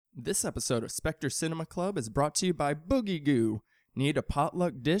This episode of Spectre Cinema Club is brought to you by Boogie Goo. Need a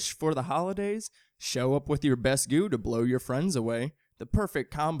potluck dish for the holidays? Show up with your best goo to blow your friends away. The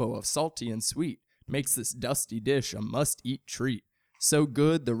perfect combo of salty and sweet makes this dusty dish a must-eat treat. So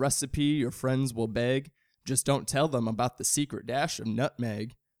good, the recipe your friends will beg. Just don't tell them about the secret dash of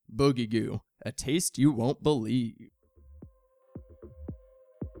nutmeg. Boogie Goo, a taste you won't believe.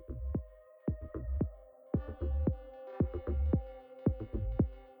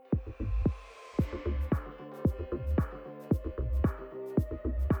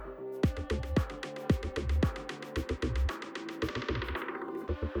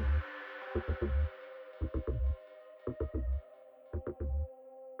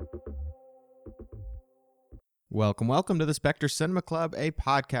 Welcome to the Spectre Cinema Club, a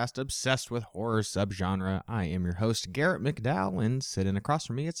podcast obsessed with horror subgenre. I am your host, Garrett McDowell, and sitting across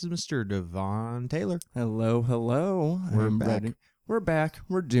from me, it's Mr. Devon Taylor. Hello. We're I'm back. ready. We're back.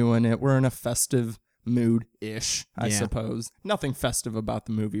 We're doing it. We're in a festive mood-ish, I Yeah. suppose. Nothing festive about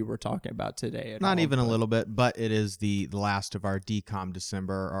the movie we're talking about today at all. Not even a little bit, but it is the last of our Decom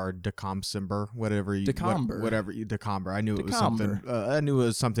December, or December, whatever you... December. Whatever you... December. I knew it was December. something... I knew it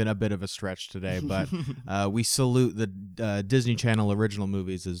was something a bit of a stretch today, but we salute the Disney Channel original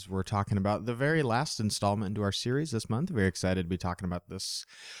movies as we're talking about the very last installment into our series this month. Very excited to be talking about this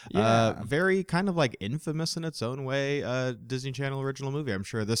very kind of like infamous in its own way Disney Channel original movie. I'm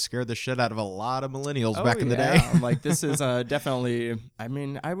sure this scared the shit out of a lot of millennials back in the day. Like, this is definitely, I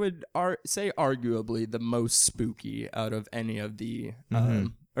mean, I would say arguably the most spooky out of any of the,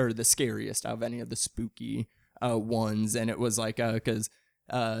 or the scariest out of any of the spooky ones. And it was like, because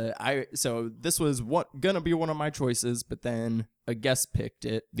so this was gonna be one of my choices, but then a guest picked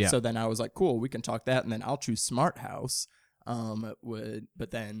it. Yeah. So then I was like, cool, we can talk that. And then I'll choose Smart House.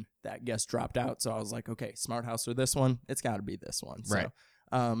 But then that guest dropped out. So I was like, okay, Smart House or this one, it's got to be this one. So, Right.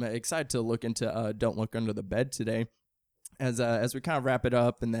 Excited to look into Don't Look Under the Bed today as we kind of wrap it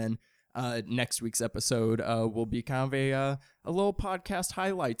up, and then next week's episode will be kind of a little podcast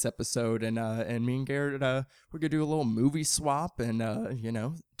highlights episode, and me and Garrett we're gonna do a little movie swap and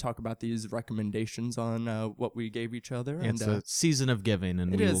talk about these recommendations on what we gave each other. It's a season of giving,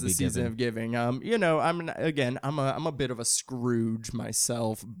 and it we is will the be season giving. of giving. I'm a bit of a Scrooge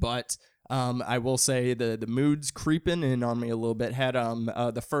myself, but I will say the mood's creeping in on me a little bit. Had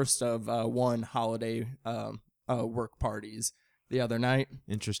the first of one holiday work parties the other night.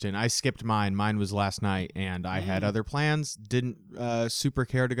 Interesting. I skipped mine. Mine was last night, and I had other plans. Didn't super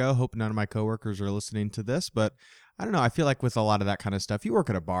care to go. Hope none of my coworkers are listening to this, but I don't know. I feel like with a lot of that kind of stuff, you work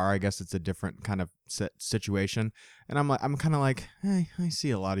at a bar. I guess it's a different kind of situation. And I'm kind of like, hey, I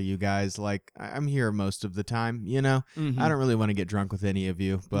see a lot of you guys. Like, I'm here most of the time. I don't really want to get drunk with any of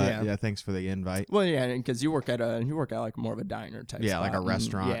you, but yeah, thanks for the invite. Well, yeah, because you work at like more of a diner type. Yeah, spot, like a and,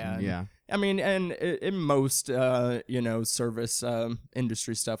 restaurant. Yeah. I mean, and in most, service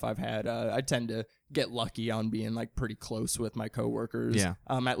industry stuff I've had, I tend to get lucky on being like pretty close with my coworkers. Yeah.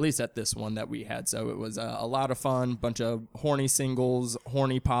 At least at this one that we had. So it was a lot of fun, bunch of horny singles,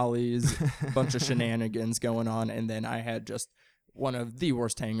 horny polys, bunch of shenanigans going on. And then I had just one of the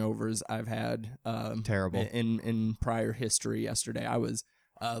worst hangovers I've had. Terrible. In prior history yesterday. I was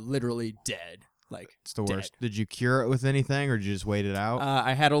literally dead. Like, It's the dead. worst. Did you cure it with anything, or did you just wait it out?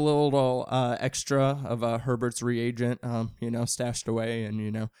 I had a little extra of Herbert's reagent, stashed away,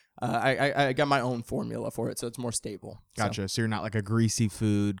 and I got my own formula for it, so it's more stable. Gotcha. So you're not like a greasy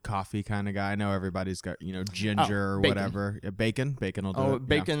food, coffee kind of guy. I know everybody's got, ginger or bacon. whatever. Yeah, bacon will do Oh, it.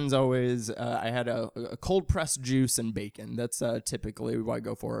 bacon's always. I had a cold pressed juice and bacon. That's typically what I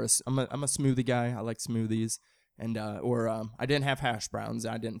go for. I'm a smoothie guy. I like smoothies, and I didn't have hash browns.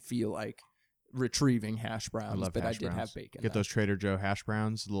 I didn't feel like retrieving hash browns, but I did have bacon. Get those Trader Joe hash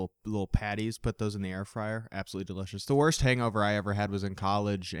browns, little patties, put those in the air fryer. Absolutely delicious. The worst hangover I ever had was in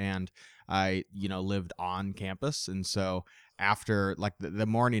college, and I lived on campus, and so after like the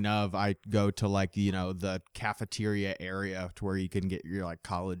morning of, I go to like the cafeteria area to where you can get your like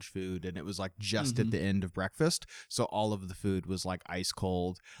college food, and it was like just at the end of breakfast, so all of the food was like ice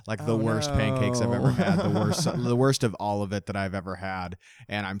cold, like the worst pancakes I've ever had, the worst of all of it that I've ever had,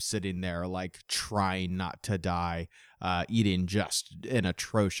 and I'm sitting there like trying not to die, eating just an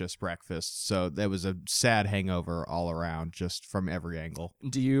atrocious breakfast. So that was a sad hangover all around, just from every angle.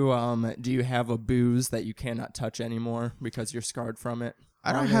 Do you have a booze that you cannot touch anymore because you're scarred from it?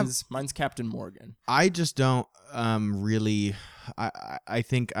 I don't have. Mine's Captain Morgan. I just don't really. I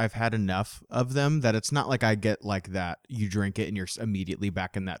think I've had enough of them that it's not like I get like that. You drink it and you're immediately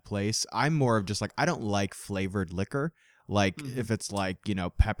back in that place. I'm more of just like, I don't like flavored liquor. Like if it's like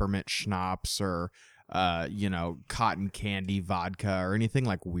peppermint schnapps or cotton candy vodka or anything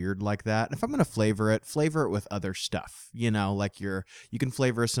like weird like that. If I'm gonna flavor it with other stuff. Like you can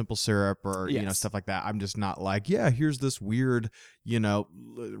flavor a simple syrup or stuff like that. I'm just not like, yeah, here's this weird,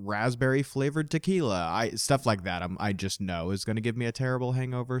 raspberry flavored tequila. Stuff like that. I just know is gonna give me a terrible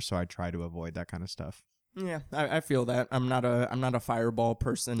hangover, so I try to avoid that kind of stuff. Yeah, I feel that. I'm not a Fireball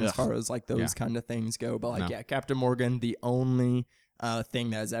person as far as like those kind of things go, but like Captain Morgan, the only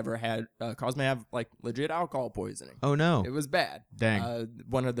thing that has ever had caused me to have like legit alcohol poisoning. Oh no, it was bad. Dang.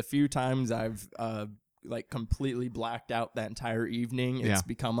 One of the few times I've like completely blacked out that entire evening. It's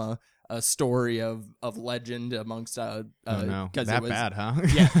become a story of legend amongst oh no, that it was, bad, huh?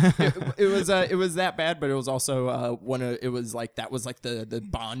 Yeah, it was that bad, but it was also that was like the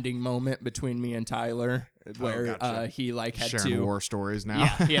bonding moment between me and Tyler, where gotcha. he like had Sharing to war stories now.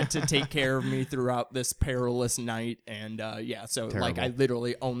 Yeah, he had to take care of me throughout this perilous night, and so Terrible. like I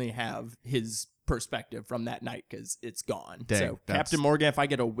literally only have his perspective from that night because it's gone. Dang, so Captain Morgan, if I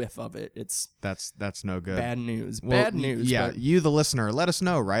get a whiff of it, that's no good. Bad news. Well, bad news. Yeah, but you the listener, let us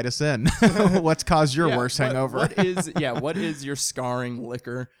know. Write us in. What's caused your worst hangover? What is your scarring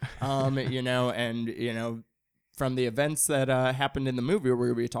liquor? From the events that happened in the movie we're going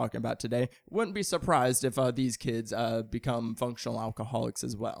to be talking about today, wouldn't be surprised if these kids become functional alcoholics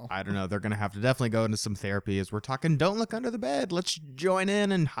as well. I don't know. They're going to have to definitely go into some therapy as we're talking Don't Look Under the Bed. Let's join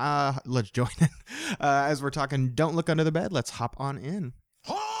in and as we're talking Don't Look Under the Bed, let's hop on in.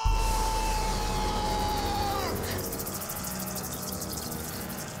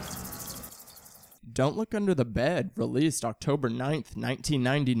 Don't Look Under the Bed, released October 9th,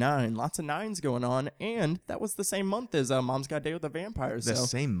 1999. Lots of nines going on, and that was the same month as Mom's Got Date with the Vampires. The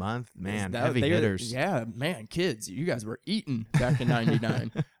same month, man. Heavy hitters. Yeah, man, kids, you guys were eating back in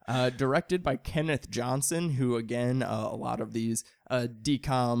 99. Directed by Kenneth Johnson, who, again, a lot of these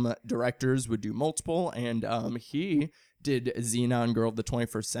DCOM directors would do multiple, and he did Xenon Girl of the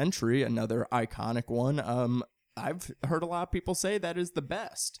 21st Century, another iconic one. I've heard a lot of people say that is the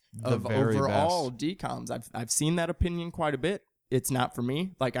best of overall DCOMs. I've seen that opinion quite a bit. It's not for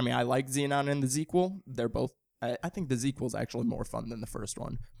me. Like, I mean, I like Xenon and the sequel. They're both. I think the sequel is actually more fun than the first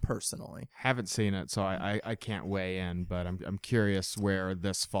one, personally. Haven't seen it, so I can't weigh in, but I'm curious where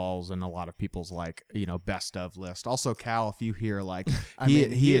this falls in a lot of people's best of list. Also, Cal, if you hear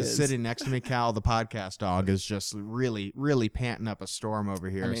he is sitting next to me, Cal, the podcast dog, is just really, really panting up a storm over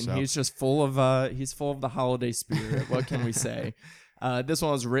here. I mean, he's just full of the holiday spirit. What can we say? This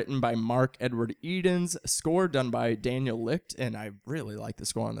one was written by Mark Edward Edens, score done by Daniel Licht, and I really like the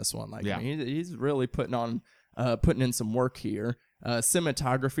score on this one. I mean, he's really putting in some work here.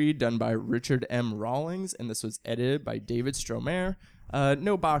 Cinematography done by Richard M. Rawlings, and this was edited by David Stromer.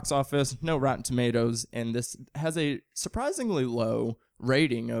 No box office, no Rotten Tomatoes, and this has a surprisingly low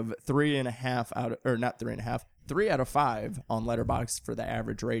rating of 3 out of 5 on Letterboxd for the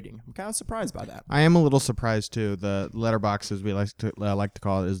average rating. I'm kind of surprised by that. I am a little surprised too. The Letterboxd, as we like to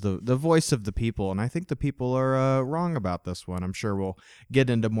call it, is the voice of the people, and I think the people are wrong about this one. I'm sure we'll get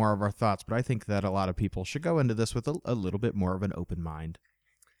into more of our thoughts, but I think that a lot of people should go into this with a little bit more of an open mind.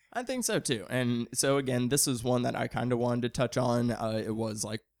 I think so too. And so again, this is one that I kind of wanted to touch on. It was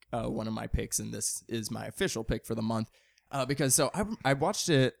like one of my picks, and this is my official pick for the month because I watched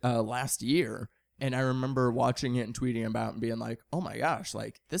it last year. And I remember watching it and tweeting about it and being like, oh my gosh,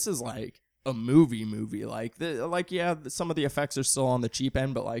 like, this is like a movie. Some of the effects are still on the cheap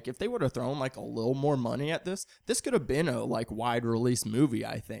end, but like, if they would have thrown like a little more money at this could have been a like wide release movie,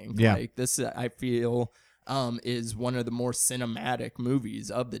 I think. Yeah. Like, this, I feel, is one of the more cinematic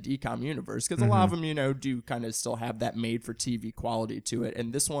movies of the DCOM universe. Because a lot of them, do kind of still have that made for TV quality to it.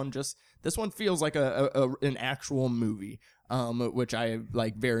 And this one feels like an actual movie. Which I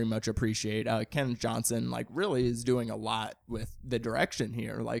like very much appreciate. Ken Johnson like really is doing a lot with the direction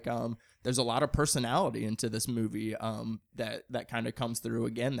here. Like there's a lot of personality into this movie that kind of comes through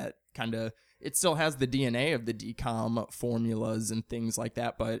again. That kind of it still has the DNA of the DCOM formulas and things like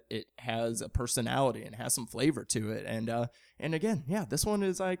that, but it has a personality and has some flavor to it. And again, yeah, this one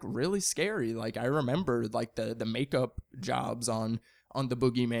is like really scary. Like I remember like the makeup jobs on the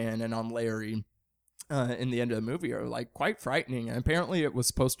Boogeyman and on Larry. In the end of the movie are like quite frightening, and apparently it was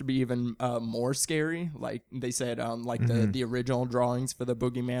supposed to be even more scary. Like they said, the original drawings for the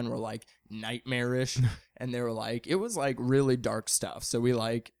Boogeyman were like nightmarish, and they were like it was like really dark stuff. So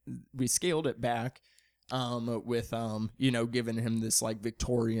we scaled it back with giving him this like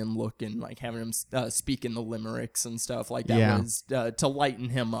Victorian look and like having him speak in the limericks and stuff like that was to lighten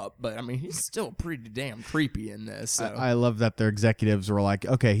him up. But I mean, he's still pretty damn creepy in this. So. I love that their executives were like,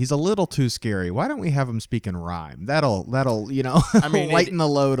 okay, he's a little too scary. Why don't we have him speak in rhyme? That'll I mean, lighten the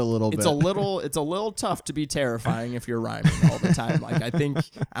load a little bit. It's a little tough to be terrifying if you're rhyming all the time. Like I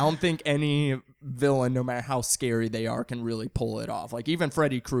don't think any villain, no matter how scary they are, can really pull it off. Like even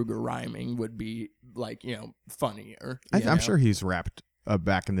Freddy Krueger rhyming would be like funnier. I'm sure he's rapped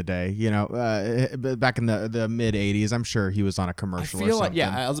back in the day, back in the mid 80s. I'm sure he was on a commercial or something.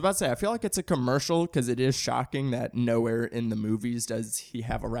 I was about to say, I feel like it's a commercial because it is shocking that nowhere in the movies does he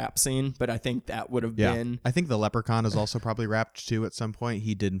have a rap scene, but I think that would have been. I think the Leprechaun is also probably rapped too at some point.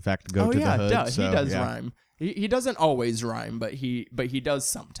 He did in fact go to the hood. He does rhyme. He doesn't always rhyme, but he does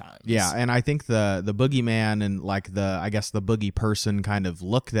sometimes. Yeah, and I think the boogeyman and like the boogie person kind of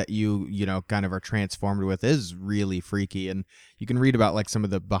look that you kind of are transformed with is really freaky. And you can read about like some of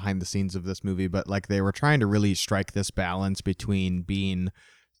the behind the scenes of this movie, but like they were trying to really strike this balance between being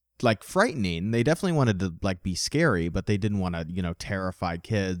like frightening. They definitely wanted to like be scary, but they didn't want to terrify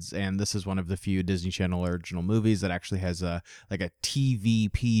kids. And this is one of the few Disney Channel original movies that actually has a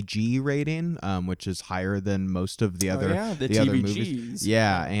TV PG rating, which is higher than most of the other other movies.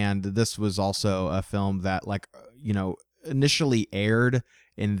 Yeah, and this was also a film that initially aired,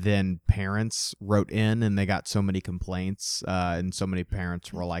 and then parents wrote in and they got so many complaints, and so many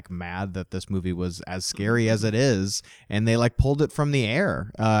parents were like mad that this movie was as scary as it is, and they like pulled it from the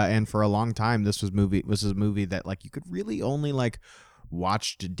air. And for a long time, this was a movie that like you could really only like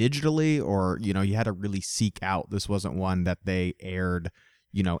watched digitally, or you had to really seek out. This wasn't one that they aired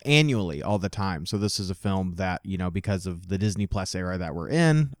annually all the time. So this is a film that, because of the Disney Plus era that we're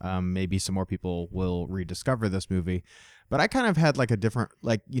in, maybe some more people will rediscover this movie. But I kind of had like a different,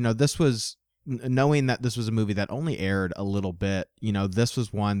 this was, knowing that this was a movie that only aired a little bit, this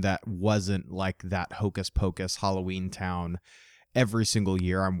was one that wasn't like that Hocus Pocus Halloween Town every single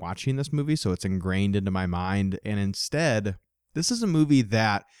year I'm watching this movie. So it's ingrained into my mind. And instead, this is a movie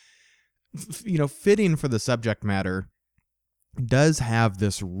that, fitting for the subject matter, does have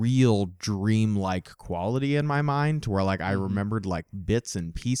this real dream-like quality in my mind, to where like I remembered like bits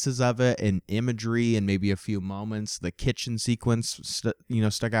and pieces of it and imagery and maybe a few moments. The kitchen sequence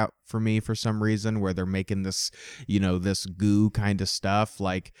stuck out for me for some reason, where they're making this this goo kind of stuff,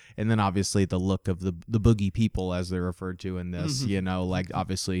 like, and then obviously the look of the boogie people as they're referred to in this,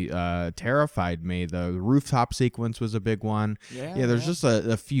 obviously terrified me. The rooftop sequence was a big one. There's just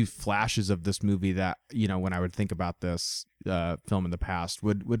a few flashes of this movie that when I would think about this film in the past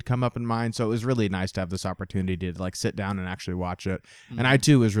would come up in mind. So it was really nice to have this opportunity to like sit down and actually watch it. And I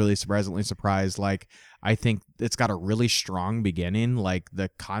too was really pleasantly surprised. Like, I think it's got a really strong beginning. Like the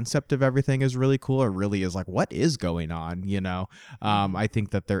concept of everything is really cool. It really is like, what is going on? I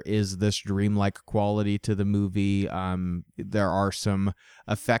think that there is this dreamlike quality to the movie. There are some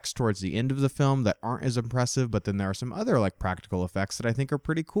effects towards the end of the film that aren't as impressive, but then there are some other like practical effects that I think are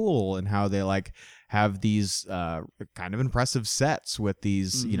pretty cool, and how they like have these kind of impressive sets with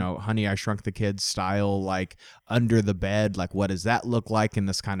these, Honey, I Shrunk the Kids style, like under the bed. Like, what does that look like in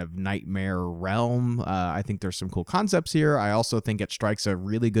this kind of nightmare realm? I think there's some cool concepts here. I also think it strikes a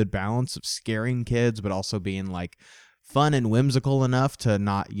really good balance of scaring kids, but also being like fun and whimsical enough to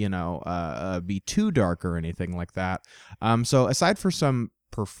not, be too dark or anything like that. So aside for some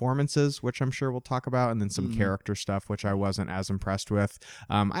performances, which I'm sure we'll talk about, and then some character stuff, which I wasn't as impressed with,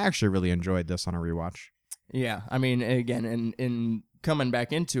 I actually really enjoyed this on a rewatch. Yeah, I mean, again, in coming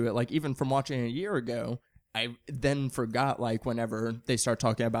back into it, like even from watching a year ago, I then forgot, like, whenever they start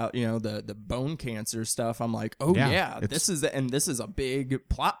talking about, the bone cancer stuff, I'm like, oh this is a big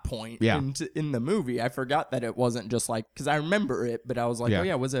plot point in the movie. I forgot that it wasn't just like, because I remember it, but I was like,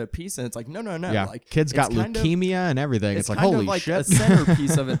 was it a piece? And it's like, no. Yeah. Like, kids got leukemia and everything. It's like, holy like shit. A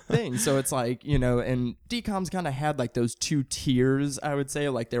centerpiece of a thing. So it's like, and DCOM's kind of had like those two tiers, I would say.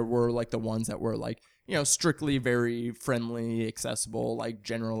 Like there were like the ones that were like, strictly very friendly, accessible, like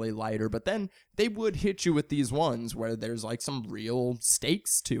generally lighter. But then they would hit you with these ones where there's like some real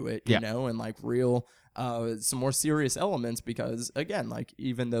stakes to it, and like real, some more serious elements, because again, like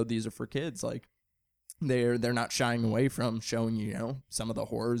even though these are for kids, like they're not shying away from showing you, some of the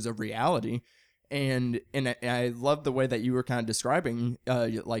horrors of reality. And I love the way that you were kind of describing,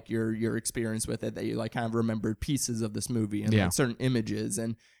 like your experience with it, that you like kind of remembered pieces of this movie and like certain images,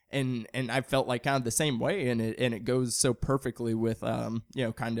 and I felt like kind of the same way, and it goes so perfectly with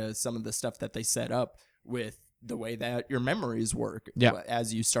kind of some of the stuff that they set up with the way that your memories work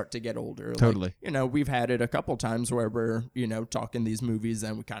as you start to get older. Totally. Like, we've had it a couple times where we're, talking these movies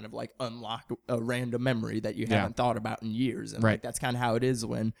and we kind of like unlock a random memory that you haven't thought about in years. And like, that's kind of how it is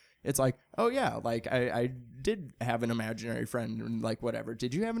when it's like, oh yeah, like I did have an imaginary friend and like whatever.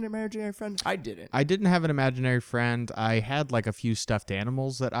 Did you have an imaginary friend? I didn't. I didn't have an imaginary friend. I had like a few stuffed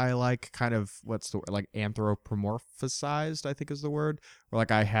animals that I like kind of, like anthropomorphized, I think is the word. Or like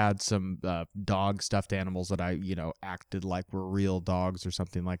I had some dog stuffed animals that I, acted like were real dogs or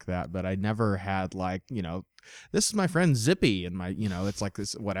something like that. But I never had like, this is my friend Zippy and my, it's like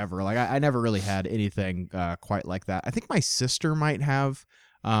this, whatever. Like I never really had anything quite like that. I think my sister might have.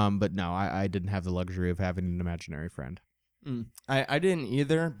 But no, I didn't have the luxury of having an imaginary friend. I didn't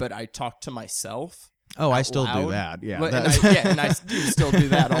either, but I talked to myself. Oh, I still loud. do that. Yeah. And I do still do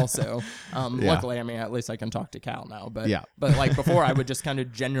that also. Luckily, I mean, at least I can talk to Cal now. But but like before, I would just kind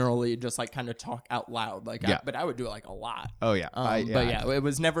of generally just like kind of talk out loud. Like, but I would do it like a lot. Oh yeah. It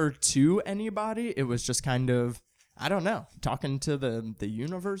was never to anybody. It was just kind of, I don't know, talking to the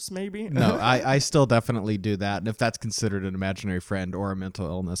universe maybe? No, I still definitely do that. And if that's considered an imaginary friend or a mental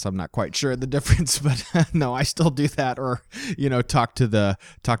illness, I'm not quite sure the difference. But no, I still do that or, talk to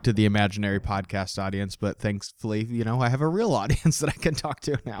the imaginary podcast audience. But thankfully, I have a real audience that I can talk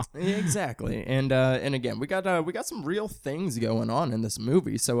to now. Exactly. And again, we got some real things going on in this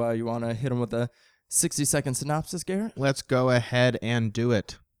movie. So you want to hit them with a 60-second synopsis, Garrett? Let's go ahead and do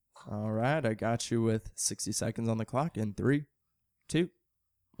it. All right, I got you with 60 seconds on the clock in 3, 2,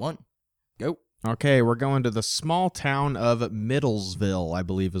 1, go. Okay, we're going to the small town of Middlesville, I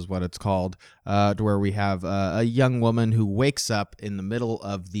believe is what it's called, to where we have a young woman who wakes up in the middle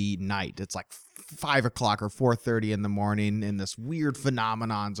of the night. It's like 5 o'clock or 4:30 in the morning, and this weird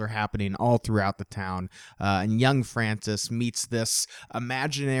phenomenons are happening all throughout the town. And young Frances meets this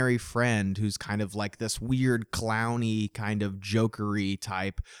imaginary friend who's kind of like this weird clowny kind of jokery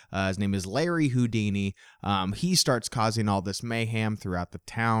type. His name is Larry Houdini. He starts causing all this mayhem throughout the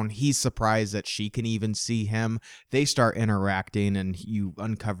town. He's surprised that she can even see him. They start interacting, and you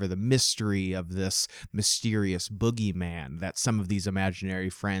uncover the mystery of this mysterious boogeyman that some of these imaginary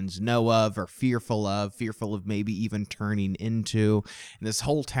friends know of or fearful of maybe even turning into. And this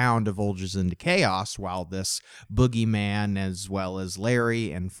whole town divulges into chaos while this boogeyman, as well as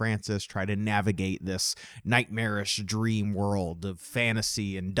Larry and Frances, try to navigate this nightmarish dream world of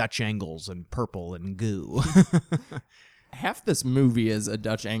fantasy and Dutch angles and purple and goo. Half this movie is a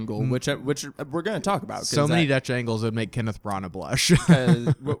Dutch angle, which we're going to talk about. So many Dutch angles would make Kenneth Branagh blush.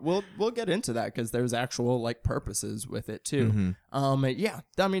 we'll get into that because there's actual like purposes with it too. I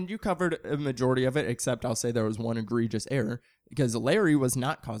mean, you covered a majority of it, except I'll say there was one egregious error because Larry was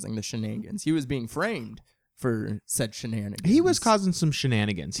not causing the shenanigans. He was being framed for said shenanigans. He was causing some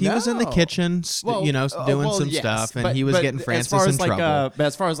shenanigans. He was in the kitchen, doing some stuff, and he was getting Frances in trouble. But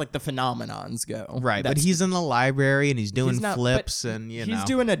as far as like the phenomenons go, right? But he's in the library and he's doing flips, and he's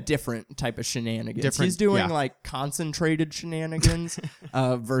doing a different type of shenanigans. He's doing like concentrated shenanigans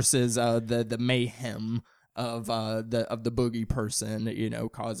versus the mayhem of the boogie person,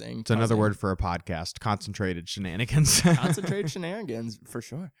 causing. It's another word for a podcast: concentrated shenanigans. Concentrated shenanigans for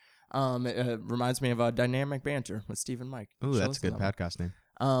sure. It reminds me of Dynamic Banter with Steve and Mike. Ooh, that's a good podcast name.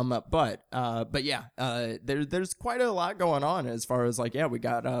 But yeah, there's quite a lot going on as far as like, we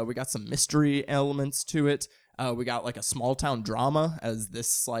got some mystery elements to it. We got like a small town drama as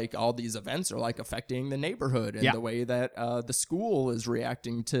this, like all these events are like affecting the neighborhood and the way that, the school is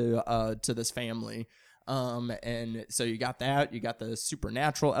reacting to this family. And so you got that, you got the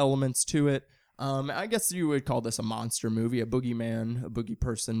supernatural elements to it. I guess you would call this a monster movie. A boogeyman, a boogie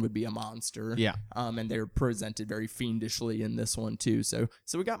person would be a monster. Yeah. And they're presented very fiendishly in this one too. So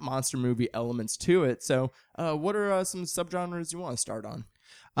we got monster movie elements to it. So, what are some subgenres you want to start on?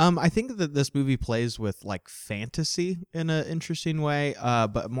 I think that this movie plays with like fantasy in an interesting way.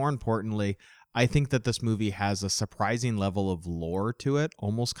 But more importantly, I think that this movie has a surprising level of lore to it,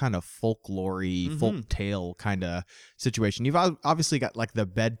 almost kind of folklore-y, folk tale kind of situation. You've obviously got like the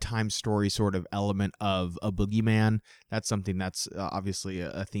bedtime story sort of element of a boogeyman. That's something that's obviously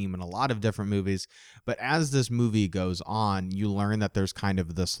a theme in a lot of different movies. But as this movie goes on, you learn that there's kind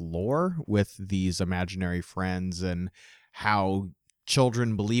of this lore with these imaginary friends and how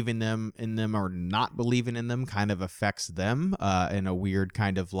children believing in them or not believing in them kind of affects them in a weird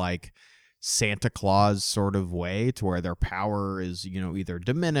kind of like Santa Claus sort of way, to where their power is, either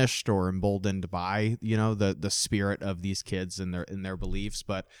diminished or emboldened by, the spirit of these kids and their beliefs.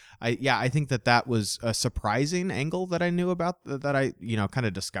 But I think that was a surprising angle that I knew about, that I, kind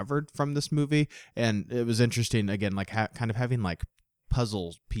of discovered from this movie. And it was interesting, again, like kind of having like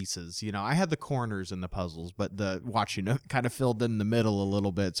puzzle pieces. I had the corners in the puzzles, but the watching it kind of filled in the middle a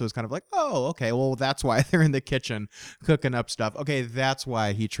little bit. So it's kind of like, oh, okay, well, that's why they're in the kitchen cooking up stuff. Okay, that's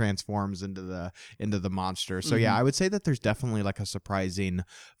why he transforms into the monster. So yeah, I would say that there's definitely like a surprising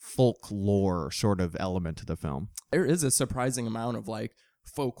folklore sort of element to the film. There is a surprising amount of like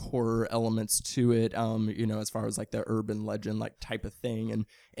folk horror elements to it, as far as like the urban legend like type of thing,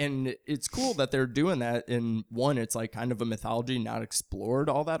 and it's cool that they're doing that. In one, it's like kind of a mythology not explored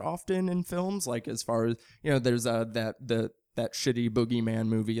all that often in films, like as far as there's that shitty Boogeyman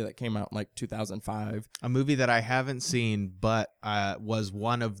movie that came out in like 2005, a movie that I haven't seen, but was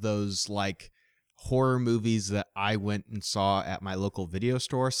one of those like horror movies that I went and saw at my local video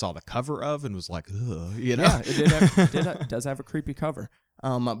store, saw the cover of, and was like, ugh, Yeah, it does have a creepy cover.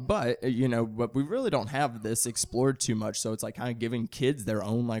 But we really don't have this explored too much, so it's like kind of giving kids their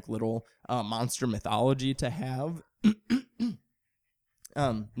own like little monster mythology to have,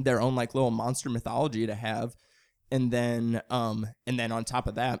 their own like little monster mythology to have, and then on top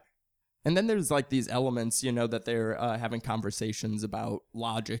of that, and then there's like these elements, that they're having conversations about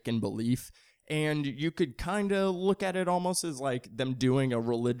logic and belief. And you could kind of look at it almost as like them doing a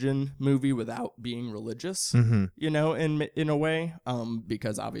religion movie without being religious, in a way,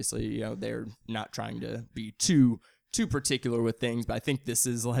 because obviously, they're not trying to be too particular with things. But I think this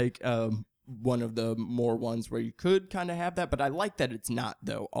is like one of the more ones where you could kind of have that. But I like that it's not,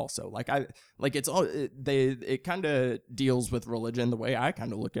 though. Also, it kind of deals with religion the way I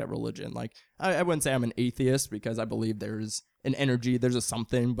kind of look at religion. Like I wouldn't say I'm an atheist because I believe there's an energy, there's a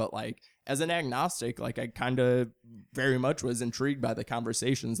something, but like as an agnostic, like I kind of very much was intrigued by the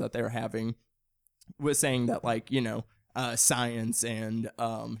conversations that they're having with saying that like, science and,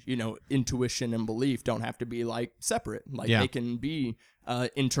 intuition and belief don't have to be like separate. Like they can be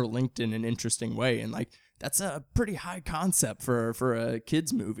interlinked in an interesting way. And like, that's a pretty high concept for a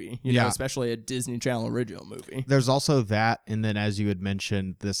kid's movie, especially a Disney Channel original movie. There's also that. And then as you had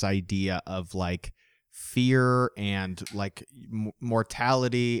mentioned, this idea of like fear and like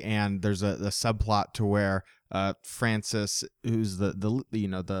mortality, and there's a subplot to where Frances, who's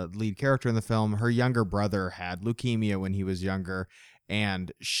the lead character in the film, her younger brother had leukemia when he was younger,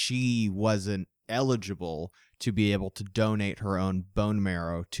 and she wasn't eligible to be able to donate her own bone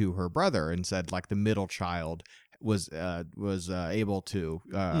marrow to her brother, and said like the middle child was able to,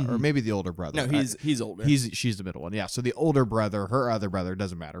 or maybe the older brother. No, he's older. She's the middle one. Yeah. So the older brother, her other brother,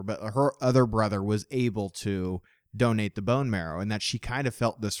 doesn't matter, but her other brother was able to donate the bone marrow, and that she kind of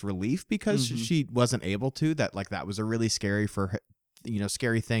felt this relief because she wasn't able to. That like that was a really scary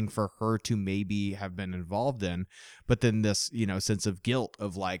thing for her to maybe have been involved in. But then this sense of guilt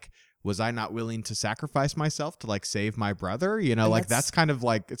of like, was I not willing to sacrifice myself to like save my brother? Like that's kind of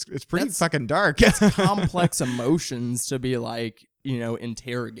like it's pretty fucking dark. It's complex emotions to be like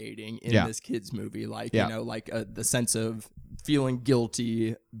interrogating in this kid's movie. Like the sense of feeling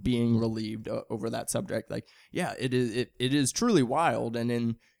guilty, being relieved over that subject. Like it is truly wild,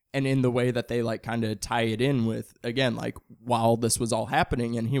 and in the way that they like kind of tie it in with, again, like while this was all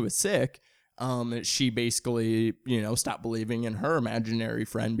happening and he was sick. She basically, stopped believing in her imaginary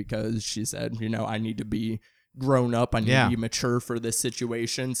friend because she said, I need to be grown up. I need to be mature for this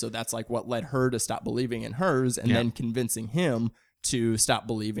situation. So that's like what led her to stop believing in hers, and then convincing him to stop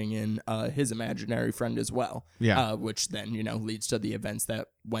believing in his imaginary friend as well. Which then, leads to the events that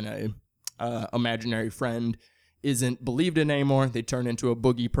when a imaginary friend isn't believed in anymore, they turn into a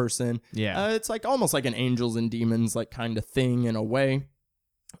boogie person. It's like almost like an angels and demons like kind of thing in a way.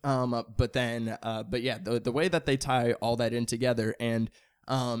 But the way that they tie all that in together, and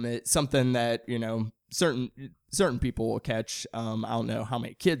it's something that certain people will catch. I don't know how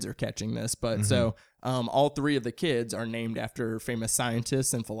many kids are catching this, but so all three of the kids are named after famous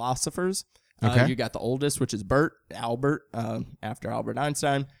scientists and philosophers. You got the oldest, which is Albert, after Albert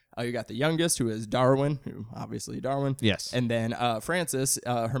Einstein. You got the youngest, who is Darwin, who obviously Darwin. Yes. And then Frances,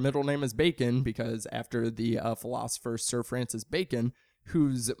 her middle name is Bacon because after the philosopher Sir Francis Bacon,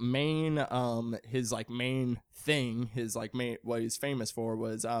 whose main what he's famous for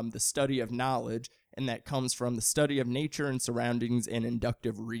was the study of knowledge, and that comes from the study of nature and surroundings and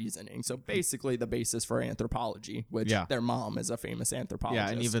inductive reasoning. So basically the basis for anthropology, which their mom is a famous anthropologist.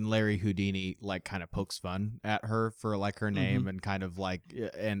 Yeah, and even Larry Houdini like kind of pokes fun at her for like her name, and kind of like,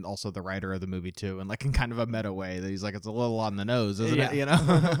 and also the writer of the movie too, and like in kind of a meta way that he's like, it's a little on the nose, isn't it?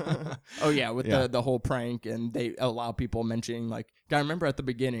 Oh yeah, with the whole prank, and they allow people mentioning like, I remember at the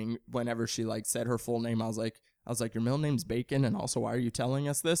beginning whenever she like said her full name, I was like, I was like, your middle name's Bacon, and also why are you telling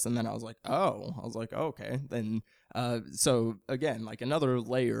us this? And then I was like, oh, okay. Then so again, like another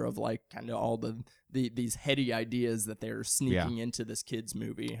layer of like kind of all these heady ideas that they're sneaking into this kid's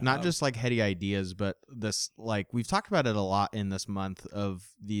movie. Not just like heady ideas, but this, like, we've talked about it a lot in this month of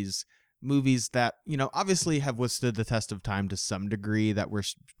these movies that, you know, obviously have withstood the test of time to some degree, that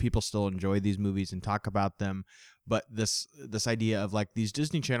people still enjoy these movies and talk about them. But this idea of like these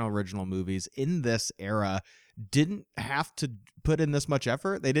Disney Channel original movies in this era didn't have to put in this much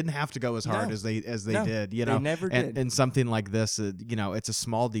effort. They didn't have to go as hard as they did, you know. They never did. And something like this, you know, it's a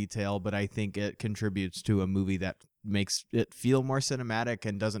small detail, but I think it contributes to a movie that makes it feel more cinematic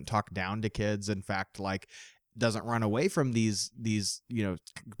and doesn't talk down to kids. In fact, like, doesn't run away from these you know,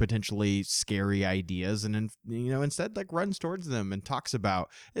 potentially scary ideas, and you know, instead like runs towards them and talks about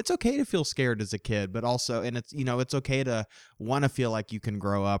it's okay to feel scared as a kid, but also, and it's, you know, it's okay to want to feel like you can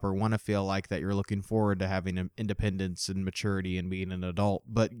grow up, or want to feel like that you're looking forward to having independence and maturity and being an adult,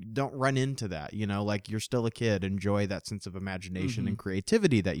 but don't run into that, you know, like, you're still a kid. Enjoy that sense of imagination and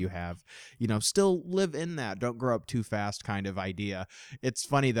creativity that you have, you know, still live in that, don't grow up too fast kind of idea. It's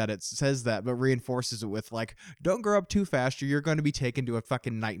funny that it says that, but reinforces it with like, don't grow up too fast, or you're going to be taken to a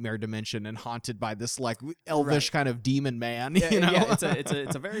fucking nightmare dimension and haunted by this like elvish kind of demon man. Yeah, you know? Yeah,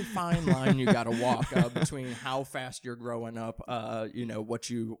 it's a very fine line you got to walk between how fast you're growing up, you know, what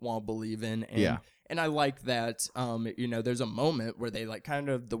you want to believe in, and and I like that, you know, there's a moment where they like kind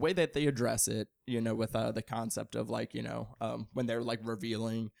of the way that they address it, you know, with the concept of like, you know, when they're like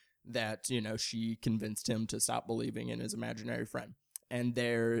revealing that, you know, she convinced him to stop believing in his imaginary friend. And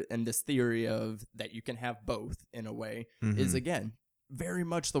this theory of that you can have both in a way is, again, very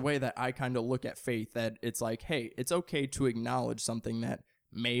much the way that I kind of look at faith, that it's like, hey, it's okay to acknowledge something that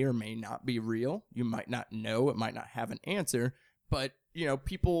may or may not be real. You might not know, it might not have an answer, but, you know,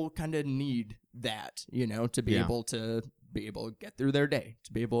 people kind of need that, you know, to be able to get through their day,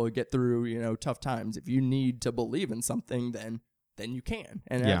 to be able to get through, you know, tough times. If you need to believe in something, then you can,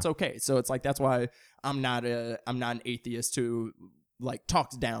 and that's okay. So it's like, that's why I'm not an atheist who like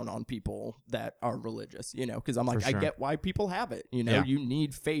talks down on people that are religious, you know, because I'm like, I get why people have it, you know. You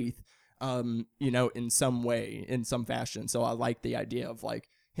need faith, you know, in some way, in some fashion. So I like the idea of like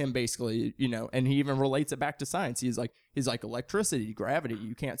him basically, you know, and he even relates it back to science. He's like electricity, gravity,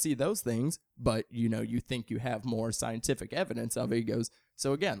 you can't see those things, but you know, you think you have more scientific evidence of it. He goes,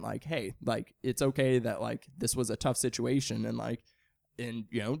 so again, like, hey, like, it's okay that like this was a tough situation, and like, and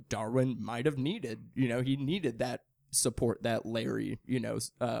you know, Darwin might have needed, you know, he needed that support that Larry, you know,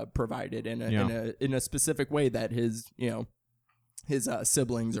 provided in a specific way that his, you know, his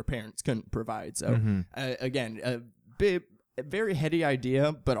siblings or parents couldn't provide. So again, a very heady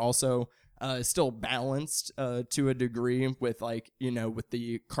idea, but also still balanced to a degree with, like, you know, with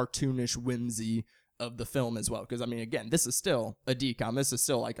the cartoonish whimsy of the film as well. Because I mean, again, this is still a DCOM. This is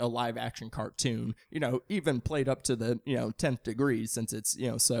still like a live action cartoon, you know, even played up to the, you know, 10th degree, since it's, you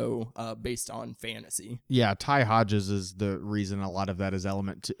know, so based on fantasy. Yeah, Ty Hodges is the reason a lot of that is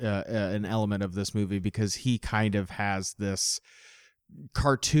an element of this movie, because he kind of has this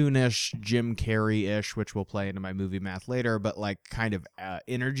cartoonish Jim Carrey-ish, which we'll play into my movie math later, but like kind of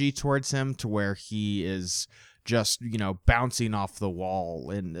energy towards him, to where he is just, you know, bouncing off the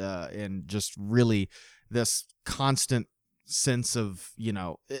wall, and just really this constant sense of, you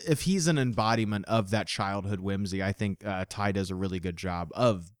know, if he's an embodiment of that childhood whimsy, I think Ty does a really good job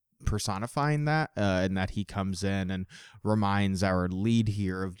of personifying that, and that he comes in and reminds our lead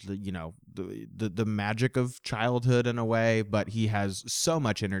here of the, you know, the magic of childhood in a way, but he has so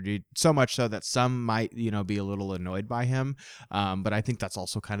much energy, so much so that some might, you know, be a little annoyed by him, but I think that's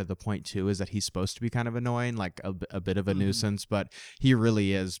also kind of the point too, is that he's supposed to be kind of annoying, like a bit of a nuisance, but he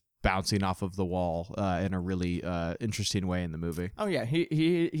really is bouncing off of the wall in a really interesting way in the movie. Oh yeah, he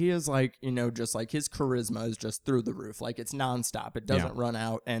is like, you know, just like his charisma is just through the roof. Like, it's nonstop. It doesn't run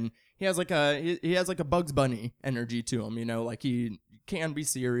out, and he has like a Bugs Bunny energy to him. You know, like, he can be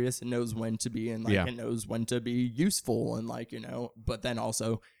serious and knows when to be, and like and knows when to be useful, and like, you know, but then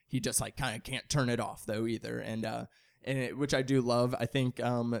also he just like kind of can't turn it off though either, and which I do love. I think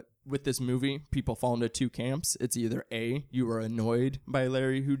with this movie, people fall into two camps. It's either A, you were annoyed by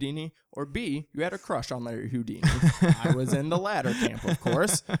Larry Houdini, or B, you had a crush on Larry Houdini. I was in the latter camp, of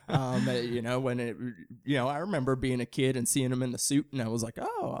course. You know, I remember being a kid and seeing him in the suit, and I was like,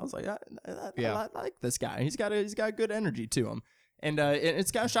 I like this guy. He's got good energy to him. And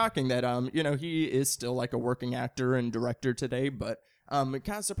it's kind of shocking that you know, he is still like a working actor and director today, but kind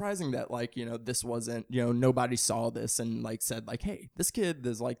of surprising that, like, you know, this wasn't, you know, nobody saw this and like said like, hey, this kid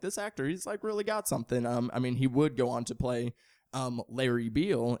is like, this actor, he's like really got something. I mean, he would go on to play Larry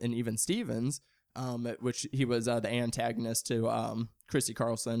Beale in Even Stevens, which he was the antagonist to Chrissy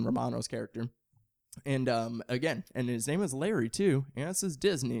Carlson, Romano's character. And again, and his name is Larry too. And this is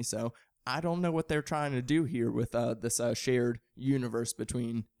Disney, so I don't know what they're trying to do here with this shared universe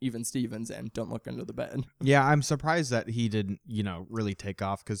between Even Stevens and Don't Look Under the Bed. Yeah, I'm surprised that he didn't, really take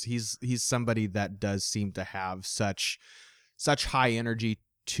off, because he's somebody that does seem to have such high energy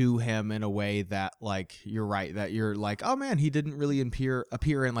to him in a way that, like, you're right, that you're like, oh man, he didn't really appear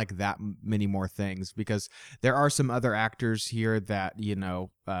in like that many more things, because there are some other actors here that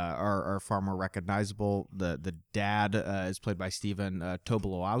are far more recognizable. The dad is played by Stephen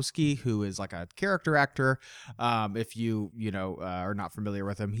Tobolowsky, who is like a character actor. If you are not familiar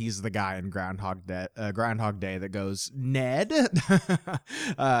with him, he's the guy in Groundhog Day that goes Ned,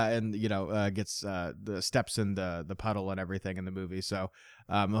 and gets the steps in the puddle and everything in the movie. So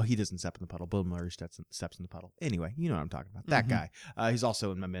well, he doesn't step in the puddle. Bill Murray steps in the puddle. Anyway, you know what I'm talking about. That guy. He's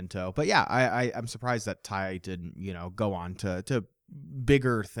also in Memento. But yeah, I'm surprised that Ty didn't go on to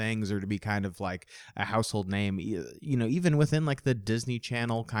bigger things, or to be kind of like a household name, even within like the Disney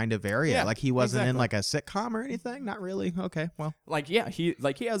Channel kind of area. Yeah, like he wasn't in exactly. like a sitcom or anything. Not really. Okay, well, he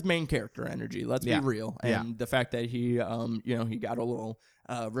has main character energy. Let's be real. And the fact that he he got a little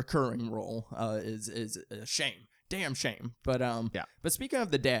recurring role is a shame. Damn shame. But but speaking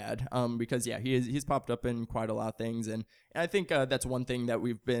of the dad, because he's popped up in quite a lot of things, and I think that's one thing that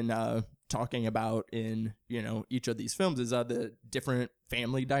we've been talking about in each of these films is the different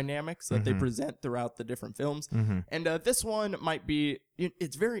family dynamics that they present throughout the different films. And this one might be,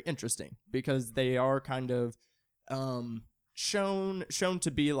 it's very interesting because they are kind of shown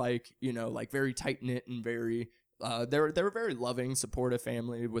to be like like very tight knit and very they're a very loving, supportive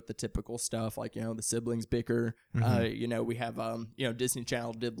family with the typical stuff, like the siblings bicker. We have Disney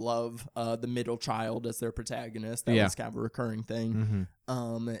Channel did love the middle child as their protagonist. That was kind of a recurring thing.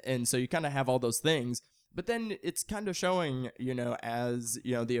 And so you kind of have all those things, but then it's kind of showing as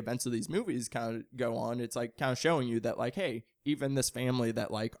the events of these movies kind of go on, it's like kind of showing you that, like, hey, even this family that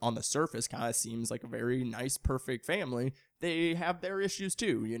like on the surface kind of seems like a very nice, perfect family, they have their issues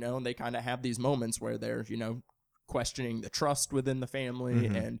too, and they kind of have these moments where they're questioning the trust within the family,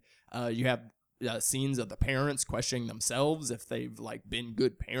 and you have scenes of the parents questioning themselves if they've like been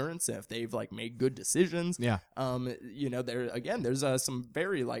good parents, if they've like made good decisions. There's some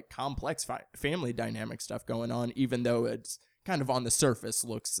very like complex family dynamic stuff going on, even though it's kind of on the surface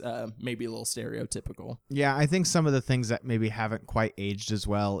looks maybe a little stereotypical. Yeah, I think some of the things that maybe haven't quite aged as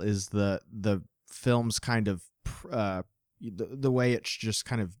well is the film's kind of the way it's just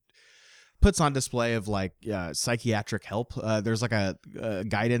kind of puts on display of like psychiatric help. There's like a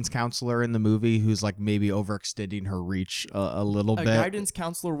guidance counselor in the movie who's like maybe overextending her reach a little bit. A guidance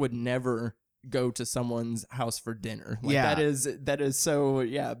counselor would never go to someone's house for dinner. Like, that is so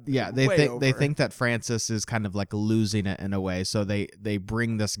they think that Frances is kind of like losing it in a way, so they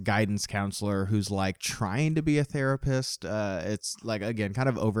bring this guidance counselor who's like trying to be a therapist. It's like, again, kind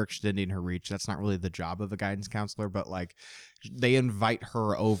of overextending her reach. That's not really the job of a guidance counselor, but like they invite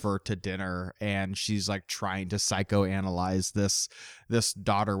her over to dinner and she's like trying to psychoanalyze this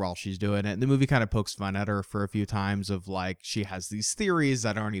daughter while she's doing it. And the movie kind of pokes fun at her for a few times of like she has these theories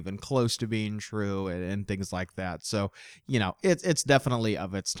that aren't even close to being true and things like that. So, it's definitely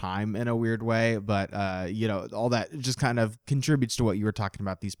of its time in a weird way, but all that just kind of contributes to what you were talking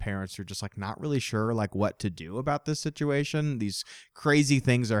about. These parents are just like not really sure like what to do about this situation. These crazy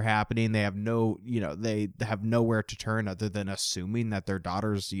things are happening. They have they have nowhere to turn other than assuming that their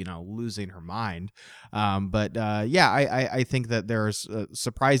daughter's losing her mind. I think that there's a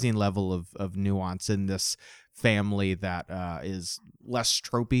surprising level of nuance in this family that is less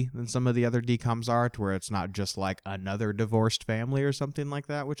tropey than some of the other DCOMs are, to where it's not just like another divorced family or something like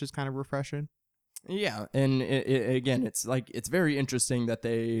that, which is kind of refreshing. Yeah, and again, it's like it's very interesting that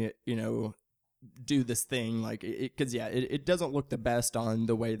they do this thing like because it doesn't look the best on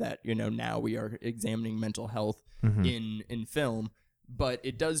the way that now we are examining mental health in film, but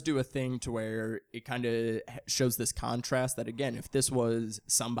it does do a thing to where it kind of shows this contrast that, again, if this was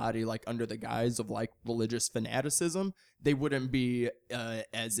somebody like under the guise of like religious fanaticism, they wouldn't be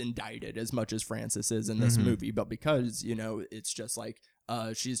as indicted as much as Frances is in this movie. But because it's just like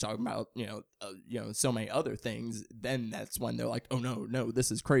she's talking about so many other things, then that's when they're like, oh no,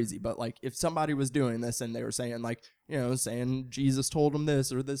 this is crazy. But like if somebody was doing this and they were saying like saying Jesus told them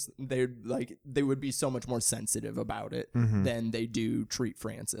this or this, they would be so much more sensitive about it than they do treat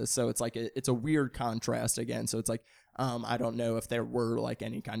Frances. So it's like it's a weird contrast again. So it's like I don't know if there were like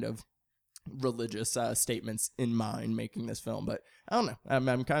any kind of religious statements in mind making this film, but I don't know.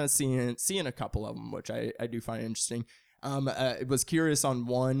 I'm kind of seeing a couple of them, which I do find interesting. I was curious on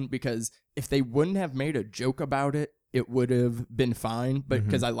one because if they wouldn't have made a joke about it, it would have been fine. But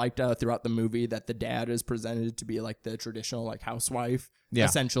because I liked throughout the movie that the dad is presented to be like the traditional like housewife,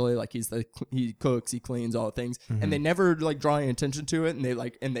 essentially, like he cooks, he cleans, all the things, and they never like draw any attention to it,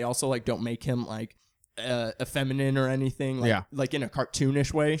 and they also like don't make him like effeminate or anything, like in a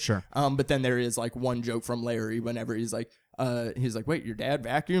cartoonish way. Sure. But then there is like one joke from Larry whenever he's like, wait, your dad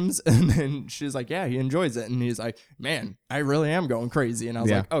vacuums? And then she's like, yeah, he enjoys it. And he's like, man, I really am going crazy. And I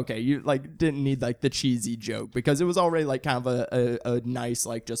was like, okay, you like didn't need like the cheesy joke, because it was already like kind of a nice,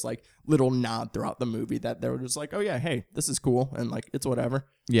 like just like little nod throughout the movie that they were just like, oh yeah, hey, this is cool. And like, it's whatever.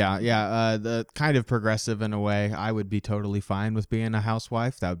 Yeah. The kind of progressive in a way. I would be totally fine with being a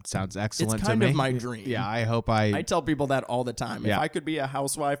housewife. That sounds excellent It's to me. kind of my dream. Yeah. I hope I tell people that all the time. If I could be a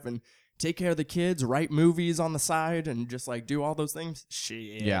housewife and take care of the kids, write movies on the side, and just like do all those things.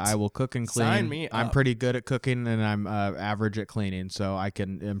 Shit. Yeah, I will cook and clean. Sign me up. I'm pretty good at cooking, and I'm average at cleaning, so I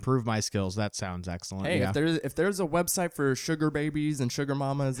can improve my skills. That sounds excellent. Hey, if there's a website for sugar babies and sugar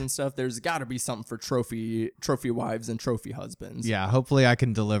mamas and stuff, there's got to be something for trophy wives and trophy husbands. Yeah, hopefully I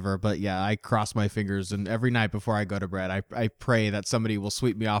can deliver. But yeah, I cross my fingers, and every night before I go to bed, I pray that somebody will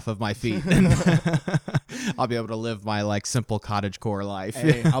sweep me off of my feet, and I'll be able to live my like simple cottagecore life.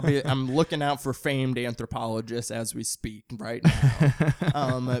 Hey, I'm looking out for famed anthropologists as we speak right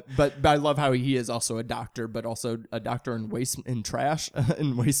now. But I love how he is also a doctor, but also a doctor in waste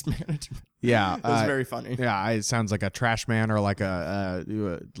management. Yeah, it was very funny. Yeah, it sounds like a trash man or like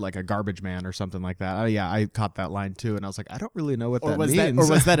a garbage man or something like that. Yeah, I caught that line too, and I was like, I don't really know what that means. Or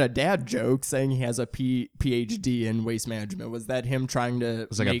was that a dad joke saying he has a PhD in waste management? Was that him trying to?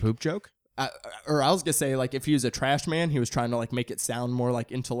 Was it like a poop joke? Or I was gonna say, like, if he was a trash man, he was trying to like make it sound more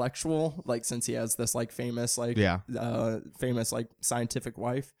like intellectual, like since he has this like famous scientific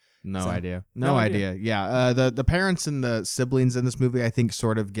wife. No idea. Yeah, the parents and the siblings in this movie, I think,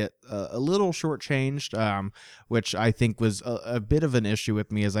 sort of get a little shortchanged, which I think was a bit of an issue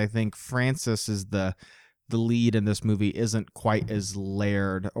with me, as I think Frances is the lead in this movie isn't quite as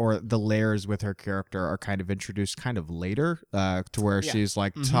layered, or the layers with her character are kind of introduced kind of later, to where she's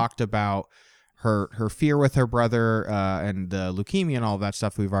like talked about her fear with her brother and the leukemia and all that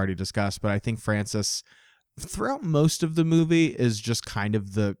stuff we've already discussed. But I think Frances throughout most of the movie is just kind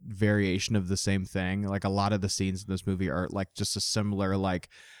of the variation of the same thing. Like a lot of the scenes in this movie are like just a similar, like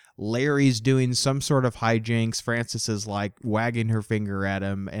Larry's doing some sort of hijinks, Frances is like wagging her finger at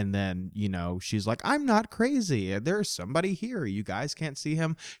him, and then, you know, she's like, I'm not crazy, there's somebody here, you guys can't see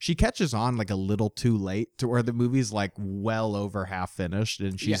him. She catches on like a little too late to where the movie's like well over half finished,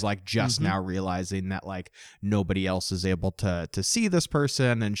 and she's like just now realizing that like nobody else is able to see this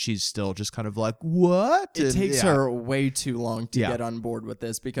person, and she's still just kind of like, what? It takes her way too long to get on board with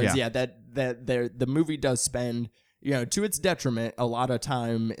this, because the movie does spend, you know, to its detriment, a lot of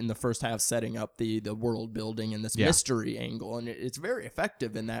time in the first half setting up the world building and this mystery angle, and it's very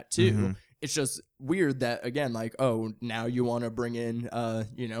effective in that too. It's just weird that, again, like, oh, now you want to bring in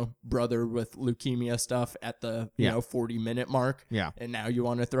brother with leukemia stuff at the 40-minute mark, and now you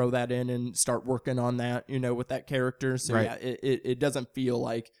want to throw that in and start working on that, with that character. So it doesn't feel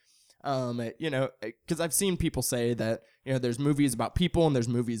like, because I've seen people say that, there's movies about people and there's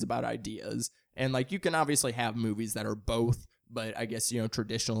movies about ideas. And like, you can obviously have movies that are both, but I guess,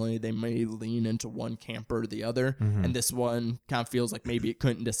 traditionally they may lean into one camp or the other. And this one kind of feels like maybe it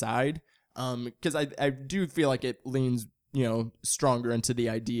couldn't decide. Because I do feel like it leans, stronger into the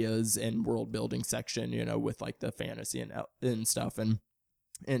ideas and world building section, with like the fantasy and stuff.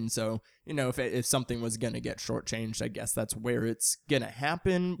 And so, if something was going to get shortchanged, I guess that's where it's going to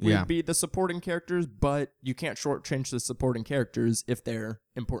happen, would be the supporting characters. But you can't shortchange the supporting characters if they're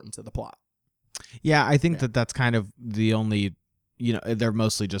important to the plot. Yeah, I think that's kind of the only, they're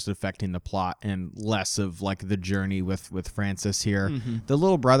mostly just affecting the plot and less of like the journey with Frances here. The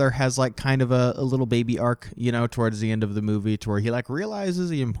little brother has like kind of a little baby arc, towards the end of the movie, to where he like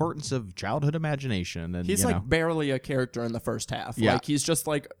realizes the importance of childhood imagination. And he's like barely a character in the first half. Like he's just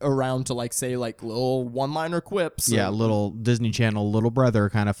like around to like say like little one-liner quips. Yeah, little Disney Channel little brother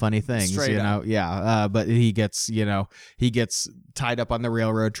kind of funny things. Straight up. But he gets tied up on the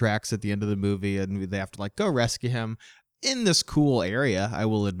railroad tracks at the end of the movie, and they have to like go rescue him in this cool area. I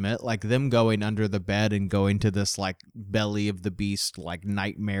will admit, like them going under the bed and going to this like belly of the beast, like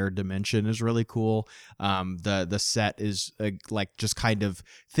nightmare dimension is really cool. The set is like just kind of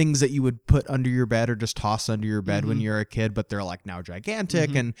things that you would put under your bed or just toss under your bed when you're a kid, but they're like now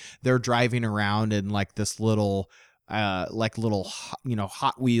gigantic, and they're driving around in like this little, like little,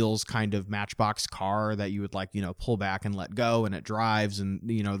 Hot Wheels kind of Matchbox car that you would like, pull back and let go, and it drives, and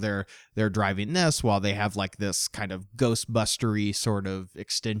they're driving this while they have like this kind of Ghostbustery sort of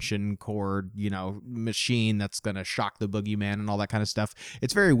extension cord, machine that's gonna shock the boogeyman and all that kind of stuff.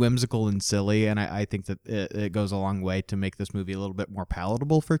 It's very whimsical and silly, and I think that it goes a long way to make this movie a little bit more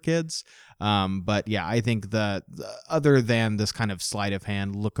palatable for kids. But yeah, I think the other than this kind of sleight of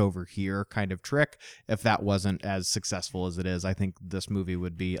hand, look over here kind of trick, if that wasn't as successful as it is, I think this movie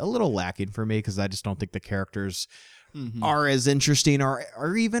would be a little lacking for me, because I just don't think the characters are as interesting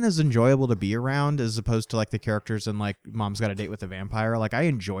or even as enjoyable to be around as opposed to like the characters in like Mom's Got a Date with a Vampire. Like, I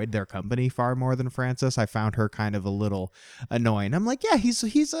enjoyed their company far more than Francis. I found her kind of a little annoying. I'm like, yeah, he's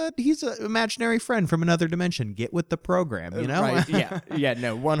a imaginary friend from another dimension. Get with the program, Right? Yeah,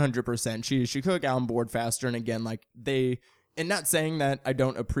 no, 100%. She could have got on board faster, and again, like and not saying that I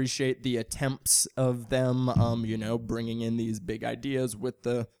don't appreciate the attempts of them, bringing in these big ideas with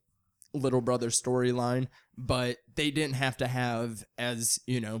the little brother storyline, but they didn't have to have as,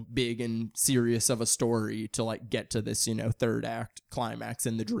 big and serious of a story to like get to this, third act climax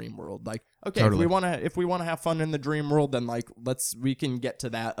in the dream world. Like, okay, Totally. if we want to have fun in the dream world, then like we can get to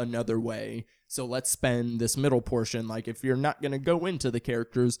that another way. So let's spend this middle portion. Like, if you're not going to go into the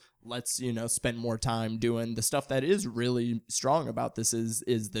characters, let's, spend more time doing the stuff that is really strong about this is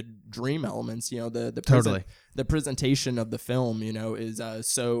the dream elements, Totally. the presentation of the film, is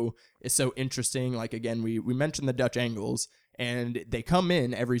so interesting. Like, again, we mentioned the Dutch angles, and they come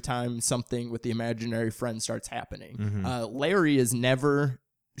in every time something with the imaginary friend starts happening. Larry is never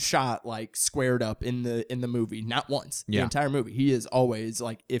shot like squared up in the movie, not once. The entire movie, he is always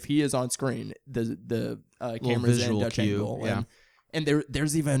like, if he is on screen, the camera's in Dutch angle. Yeah. And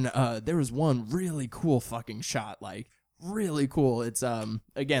there's even there was one really cool fucking shot, like really cool. It's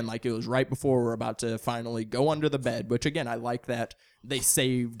again, like it was right before we're about to finally go under the bed, which again, I like that they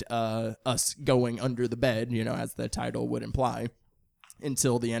saved us going under the bed, as the title would imply,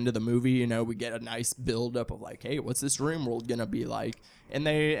 until the end of the movie. We get a nice build up of like, hey, what's this dream world gonna be like? And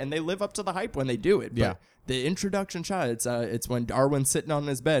they live up to the hype when they do it. But Yeah. the introduction shot, it's when Darwin's sitting on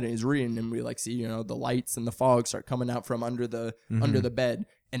his bed and he's reading, and we like see, the lights and the fog start coming out from under the bed.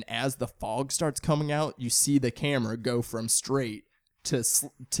 And as the fog starts coming out, you see the camera go from straight to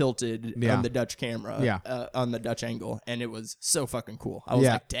tilted on the Dutch camera, on the Dutch angle, and it was so fucking cool. I was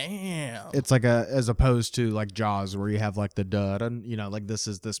like, damn. It's like as opposed to like Jaws, where you have like the dud, and like this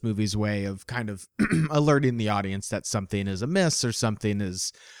is this movie's way of kind of alerting the audience that something is amiss or something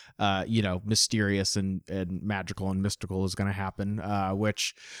is mysterious and magical and mystical is going to happen,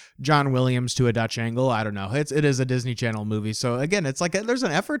 which John Williams to a Dutch angle, I don't know. It is a Disney Channel movie. So again, it's like there's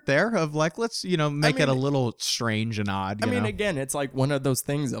an effort there of like, let's, make it a little strange and odd. Again, it's like one of those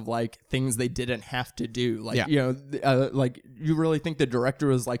things of like things they didn't have to do. Like, like you really think the director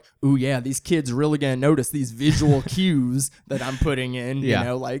was like, ooh, yeah, these kids really going to notice these visual cues that I'm putting in,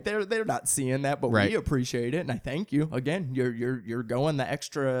 like they're not seeing that, but we appreciate it. And I thank you again. You're going the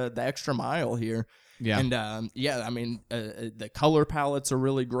extra mile here. Yeah. And the color palettes are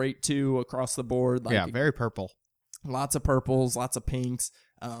really great too across the board. Like, very purple. Lots of purples, lots of pinks,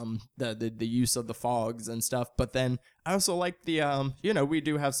 the use of the fogs and stuff. But then I also like the we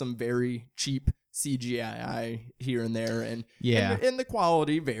do have some very cheap CGI here and there, and the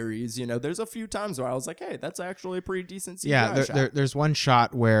quality varies. There's a few times where I was like, hey, that's actually a pretty decent CGI shot. There's one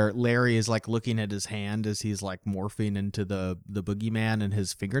shot where Larry is like looking at his hand as he's like morphing into the boogeyman, and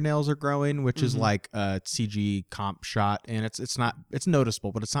his fingernails are growing, which is like a CG comp shot, and it's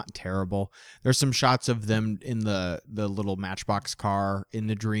noticeable, but it's not terrible. There's some shots of them in the little Matchbox car in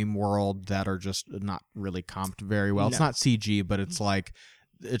the dream world that are just not really comped very well. No. It's not CG, but it's like,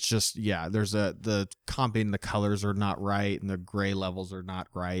 it's just, there's the comping, the colors are not right, and the gray levels are not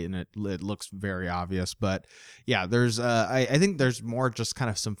right, and it looks very obvious. But there's I think there's more just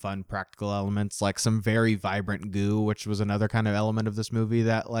kind of some fun practical elements, like some very vibrant goo, which was another kind of element of this movie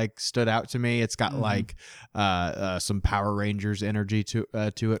that like stood out to me. It's got like some Power Rangers energy to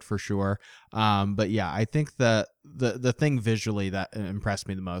it for sure. But I think the thing visually that impressed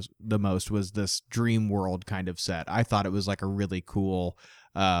me the most was this dream world kind of set. I thought it was like a really cool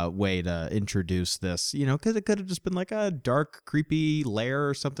way to introduce this, because it could have just been like a dark, creepy lair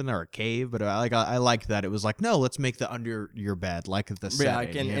or something, or a cave. But I liked that it was like, no, let's make the under your bed like the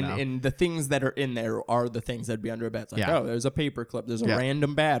setting. And the things that are in there are the things that'd be under a bed. It's like, oh, there's a paper clip, there's a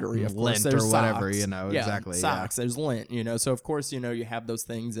random battery, of lint course, there's or socks. whatever, exactly. Socks, there's lint, so of course, you have those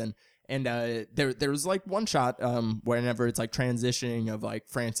things. And there's like one shot whenever it's like transitioning of like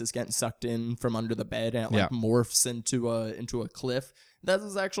Francis getting sucked in from under the bed, and it like morphs into a cliff. that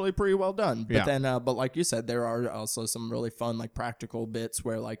is actually pretty well done. But Yeah. then, but like you said, there are also some really fun, like practical bits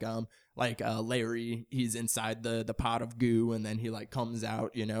where Larry, he's inside the pot of goo, and then he like comes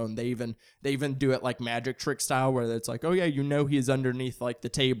out, and they even do it like magic trick style, where it's like, oh yeah, he's underneath like the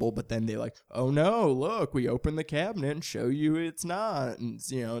table, but then they like, oh no, look, we open the cabinet and show you it's not, and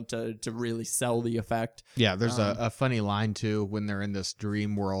to really sell the effect. Yeah, there's a funny line too when they're in this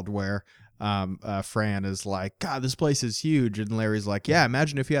dream world where Fran is like, God, this place is huge, and Larry's like, yeah,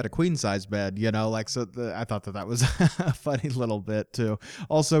 imagine if you had a queen size bed, like, so I thought that was a funny little bit too.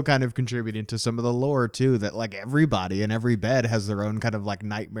 Also kind of contributing to some of the lore too, that like everybody in every bed has their own kind of like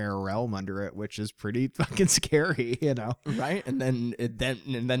nightmare realm under it, which is pretty fucking scary, Right? And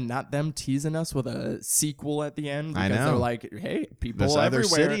then not them teasing us with a sequel at the end, because I know. they're like, hey, people This everywhere, other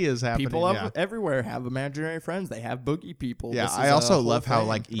city is happening. people Yeah. everywhere have imaginary friends. They have boogie people. Yeah, This is I a also whole love how thing.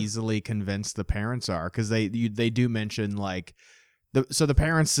 like easily convinced the parents are, because they do mention like the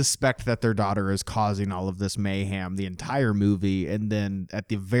parents suspect that their daughter is causing all of this mayhem the entire movie, and then at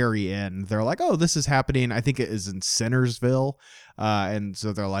the very end they're like, oh, this is happening, I think it is in Centersville, and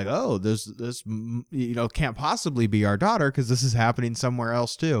so they're like, oh, this can't possibly be our daughter because this is happening somewhere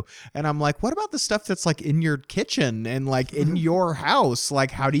else too. And I'm like, what about the stuff that's like in your kitchen and like in your house?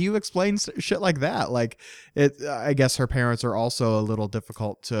 Like, how do you explain shit like that? Like, I guess her parents are also a little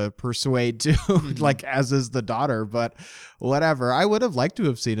difficult to persuade to, like, as is the daughter, but whatever. I would have liked to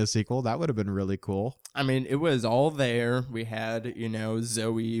have seen a sequel. That would have been really cool. I mean, it was all there. We had,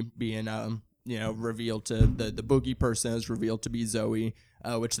 Zoe being, revealed to the boogie person is revealed to be Zoe,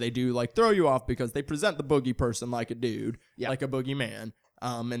 which they do like throw you off because they present the boogie person like a dude, like a boogeyman.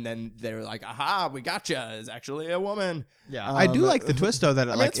 And then they're like, aha, we gotcha. It's actually a woman. Yeah. I do like the twist though, that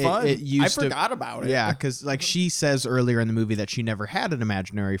it's fun. it used I forgot about it. Yeah, because like she says earlier in the movie that she never had an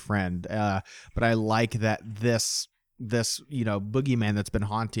imaginary friend. But I like that this boogeyman that's been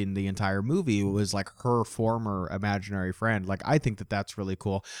haunting the entire movie was like her former imaginary friend. Like, I think that that's really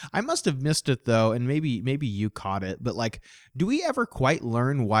cool. I must have missed it though, and maybe you caught it, but like, do we ever quite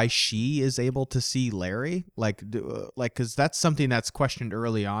learn why she is able to see Larry? Like, because that's something that's questioned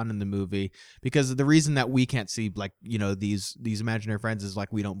early on in the movie, because the reason that we can't see like, these imaginary friends is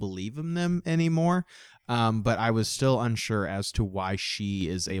like we don't believe in them anymore. But I was still unsure as to why she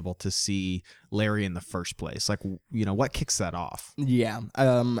is able to see Larry in the first place. Like, what kicks that off? Yeah.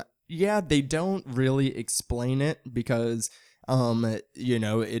 Yeah, they don't really explain it because,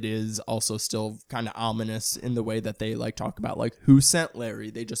 it is also still kind of ominous in the way that they like talk about like who sent Larry.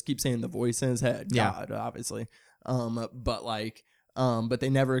 They just keep saying the voice in his head. Yeah. God, obviously. But they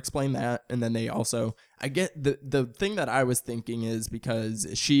never explain that. And then they also, I get the thing that I was thinking is because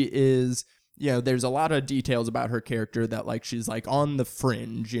she is, there's a lot of details about her character that like she's like on the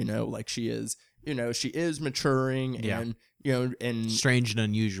fringe, like she is, she is maturing and, and Strange and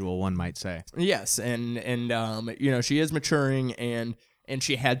unusual, one might say. yes. And she is maturing and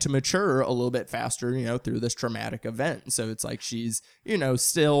she had to mature a little bit faster, through this traumatic event. So it's like she's,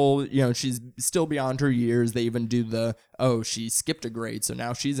 still, she's still beyond her years. They even do she skipped a grade. So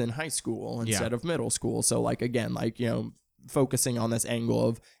now she's in high school instead of middle school. So like, again, like, focusing on this angle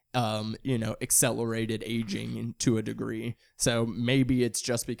of, accelerated aging to a degree. So maybe it's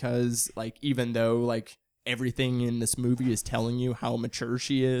just because like, even though like everything in this movie is telling you how mature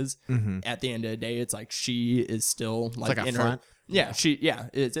she is, at the end of the day, it's like she is still like a in front.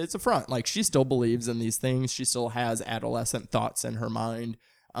 It's a front. Like she still believes in these things. She still has adolescent thoughts in her mind.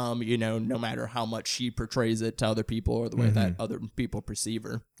 No matter how much she portrays it to other people or the way that other people perceive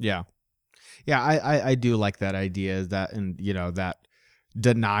her. Yeah. Yeah, I do like that idea, that, and that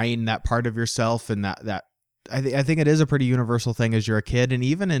denying that part of yourself, and that I think it is a pretty universal thing as you're a kid, and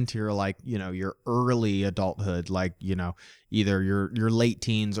even into your like, your early adulthood, like, either your late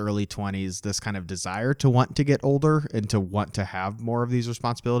teens, early 20s, this kind of desire to want to get older and to want to have more of these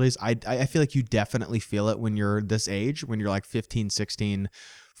responsibilities. I feel like you definitely feel it when you're this age, when you're like 15, 16,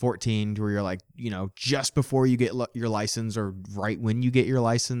 14, where you're like, just before you get your license or right when you get your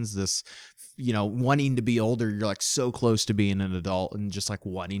license, this, wanting to be older, you're like so close to being an adult and just like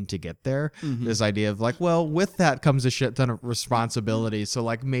wanting to get there. This idea of like, well, with that comes a shit ton of responsibility. So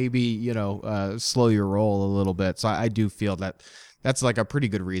like maybe, slow your roll a little bit. So I do feel that that's like a pretty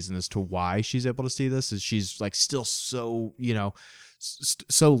good reason as to why she's able to see this, is she's like still so,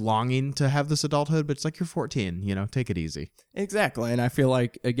 so longing to have this adulthood, but it's like, you're 14, take it easy. Exactly. And I feel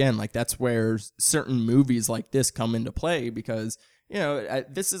like, again, like that's where certain movies like this come into play, because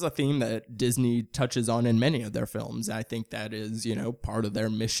this is a theme that Disney touches on in many of their films. I think that is, part of their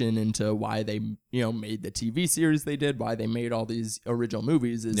mission into why they, made the TV series they did, why they made all these original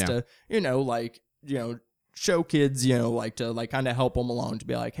movies is to, show kids, like to like kind of help them along to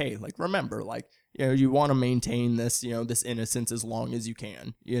be like, hey, like remember, like, you want to maintain this, this innocence as long as you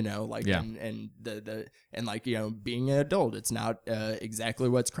can, like, Yeah. and like, being an adult, it's not exactly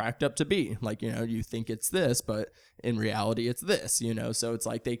what's cracked up to be. Like, you think it's this, but in reality it's this, so it's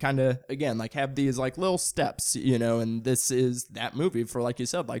like they kind of, again, like have these like little steps, and this is that movie for, like you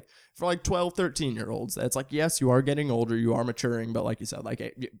said, like for like 12, 13-year-olds. That's like, yes, you are getting older, you are maturing, but like you said, like,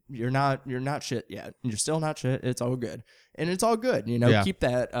 hey, you're not shit yet. You're still not shit. It's all good. And it's all good, Yeah. keep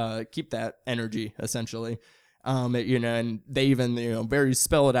that energy, essentially. And they even, very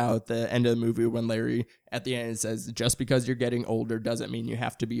spell it out at the end of the movie when Larry at the end says, just because you're getting older doesn't mean you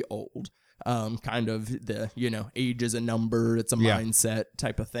have to be old. Kind of the, age is a number, it's a mindset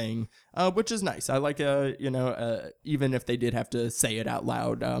type of thing, which is nice. I like, even if they did have to say it out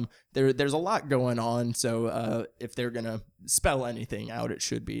loud, there's a lot going on. So, if they're going to spell anything out, it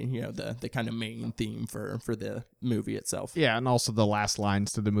should be, the kind of main theme for the movie itself. Yeah, and also the last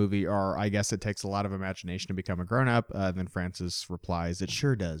lines to the movie are, I guess it takes a lot of imagination to become a grown-up. Then Francis replies, "It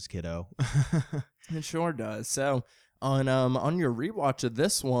sure does, kiddo." It sure does. So on your rewatch of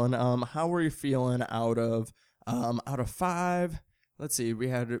this one, how were you feeling out of 5? Let's see, we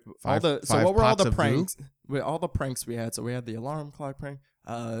had Five what were all pots the of pranks? All the pranks we had. So we had the alarm clock prank,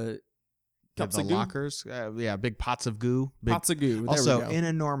 cups the of goo, lockers, big pots of goo. pots of goo. There Also, we go. an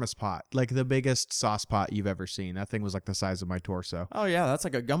enormous pot, like the biggest sauce pot you've ever seen. That thing was like the size of my torso. Oh yeah, that's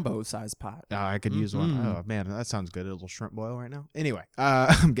like a gumbo size pot. I could use one. Oh man, that sounds good. A little shrimp boil right now. Anyway,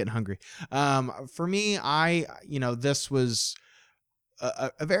 I'm getting hungry. For me, this was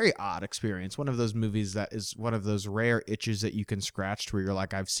a very odd experience. One of those movies that is one of those rare itches that you can scratch to where you're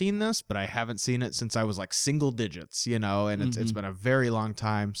like, I've seen this, but I haven't seen it since I was like single digits, and it's been a very long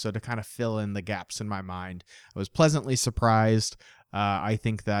time. So to kind of fill in the gaps in my mind, I was pleasantly surprised. I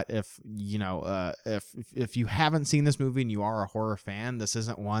think that if you haven't seen this movie and you are a horror fan, this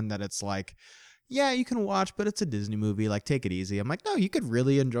isn't one that it's like, yeah, you can watch, but it's a Disney movie. Like, take it easy. I'm like, no, you could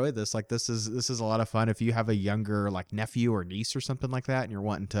really enjoy this. Like, this is a lot of fun. If you have a younger like nephew or niece or something like that, and you're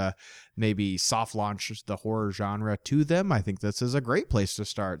wanting to maybe soft launch the horror genre to them, I think this is a great place to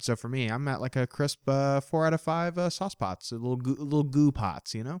start. So for me, I'm at like a crisp 4 out of 5 sauce pots, little goo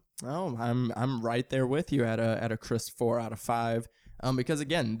pots. Oh, I'm right there with you at a crisp 4 out of 5. Because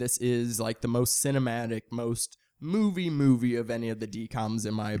again, this is like the most cinematic, most movie of any of the DCOMs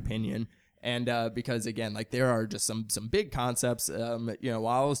in my opinion. And because again, like there are just some big concepts. While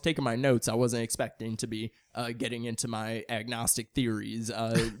I was taking my notes, I wasn't expecting to be getting into my agnostic theories,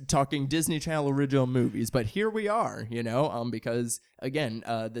 talking Disney Channel original movies. But here we are, because again,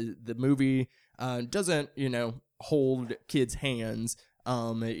 the movie doesn't hold kids' hands.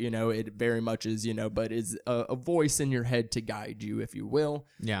 It very much is, but is a voice in your head to guide you, if you will.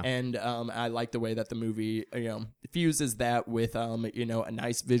 Yeah. And I like the way that the movie, fuses that with, a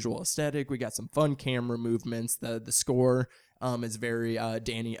nice visual aesthetic. We got some fun camera movements. The score is very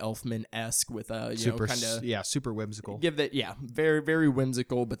Danny Elfman-esque with, super kind of... super whimsical. Give that, very, very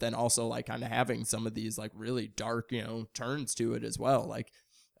whimsical, but then also like kind of having some of these like really dark, turns to it as well. Like,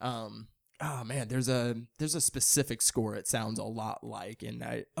 oh man, there's a specific score it sounds a lot like, and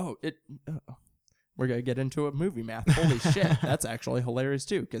we're gonna get into a movie math. Holy shit, that's actually hilarious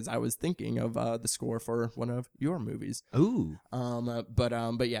too, because I was thinking of the score for one of your movies. Ooh.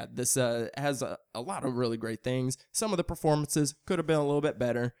 But yeah, this has a lot of really great things. Some of the performances could have been a little bit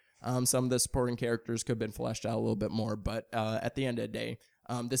better. Some of the supporting characters could have been fleshed out a little bit more, but at the end of the day,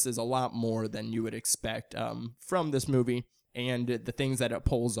 this is a lot more than you would expect from this movie. And the things that it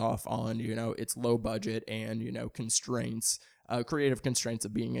pulls off on, its low budget and, constraints, creative constraints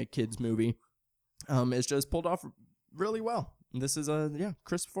of being a kid's movie, is just pulled off really well. And this is a,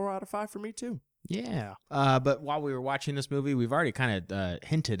 crisp 4 out of 5 for me too. Yeah. But while we were watching this movie, we've already kind of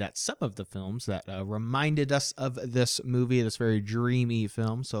hinted at some of the films that reminded us of this movie, this very dreamy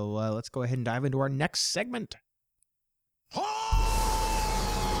film. So let's go ahead and dive into our next segment.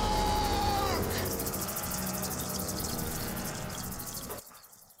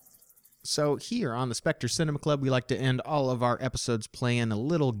 So here on the Spectre Cinema Club, we like to end all of our episodes playing a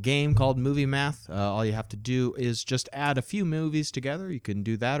little game called Movie Math. All you have to do is just add a few movies together. You can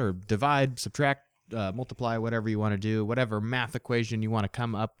do that or divide, subtract, multiply, whatever you want to do, whatever math equation you want to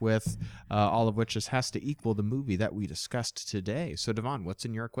come up with, all of which just has to equal the movie that we discussed today. So Devon, what's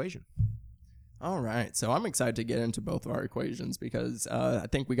in your equation? All right, so I'm excited to get into both of our equations because I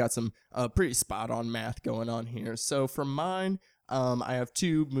think we got some pretty spot-on math going on here. So for mine, I have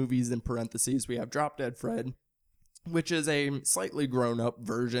 2 movies in parentheses. We have Drop Dead Fred which is a slightly grown up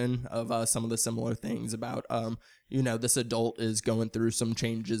version of some of the similar things about, this adult is going through some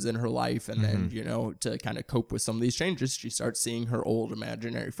changes in her life. And then, to kind of cope with some of these changes, she starts seeing her old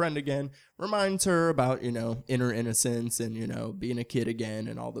imaginary friend again, reminds her about, inner innocence and, being a kid again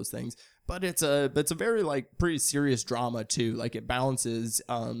and all those things. But it's a very like pretty serious drama too. Like it balances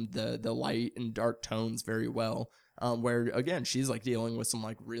the light and dark tones very well. Where again she's like dealing with some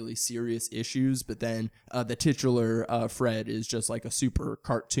like really serious issues, but then the titular Fred is just like a super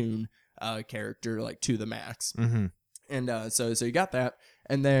cartoon character, like to the max. And so you got that,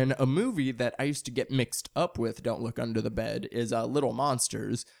 and then a movie that I used to get mixed up with Don't Look Under the Bed is Little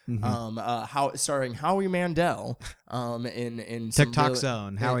Monsters, starring Howie Mandel, in TikTok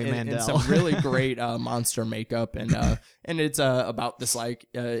Zone, Howie Mandel, and some really great monster makeup, and it's about this like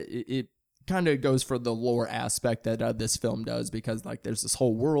it kind of goes for the lore aspect that this film does, because like there's this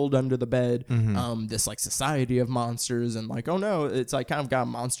whole world under the bed, this like society of monsters, and like, oh no, it's like kind of got a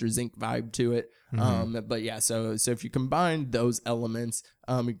Monsters Inc. vibe to it. But yeah, so if you combine those elements,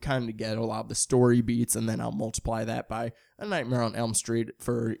 you kind of get a lot of the story beats, and then I'll multiply that by A Nightmare on Elm Street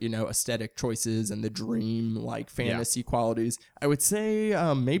for, aesthetic choices and the dream like fantasy qualities. I would say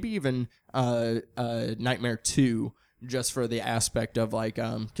maybe even Nightmare 2, just for the aspect of like,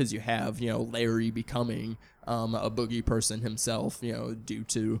 because you have, Larry becoming a boogie person himself, due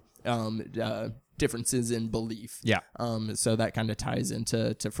to differences in belief. Yeah. So that kind of ties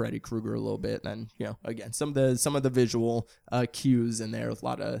into Freddy Krueger a little bit. And, again, some of the visual cues in there, with a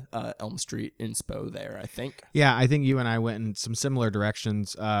lot of Elm Street inspo there, I think. Yeah, I think you and I went in some similar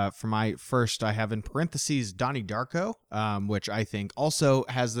directions. For my first, I have in parentheses Donnie Darko, which I think also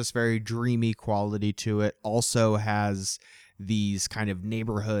has this very dreamy quality to it. Also has these kind of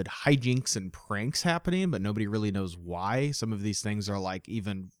neighborhood hijinks and pranks happening, but nobody really knows why. Some of these things are like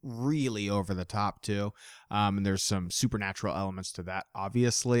even really over the top too. And there's some supernatural elements to that,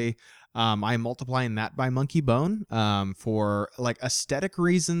 obviously. I'm multiplying that by Monkey Bone for like aesthetic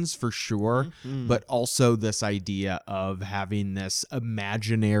reasons for sure, but also this idea of having this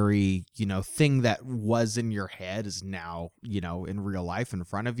imaginary, thing that was in your head is now, in real life in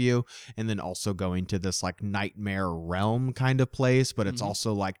front of you. And then also going to this like nightmare realm kind of place, but it's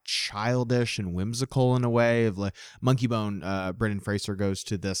also like childish and whimsical in a way. Of like Monkey Bone, Brendan Fraser goes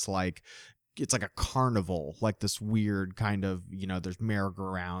to this like, it's like a carnival, like this weird kind of, there's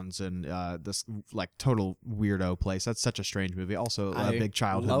merry-go-rounds and this like total weirdo place. That's such a strange movie. Also a big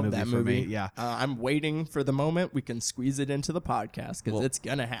childhood movie for me. Yeah. I'm waiting for the moment we can squeeze it into the podcast, because it's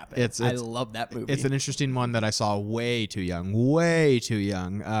going to happen. I love that movie. It's an interesting one that I saw way too young.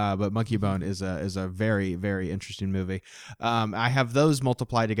 But Monkey Bone is a very, very interesting movie. I have those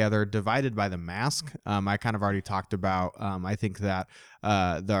multiplied together, divided by The Mask. I kind of already talked about, I think that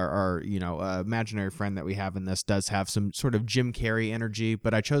there are, imaginary friend that we have in this does have some sort of Jim Carrey energy,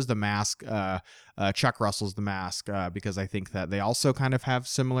 but I chose The Mask, Chuck Russell's The Mask, because I think that they also kind of have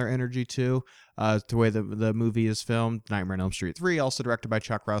similar energy too, to the way the movie is filmed. Nightmare on Elm Street 3, also directed by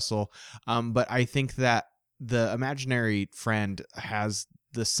Chuck Russell. But I think that the imaginary friend has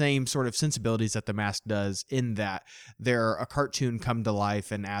the same sort of sensibilities that The Mask does, in that they're a cartoon come to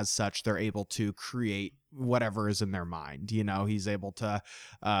life, and as such they're able to create whatever is in their mind. He's able to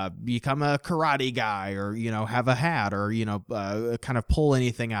become a karate guy, or have a hat, or kind of pull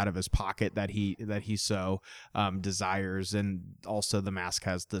anything out of his pocket that he so desires. And also The Mask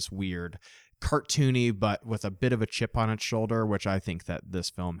has this weird cartoony but with a bit of a chip on its shoulder, which I think that this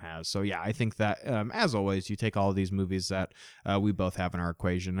film has. So yeah, I think that as always, you take all of these movies that we both have in our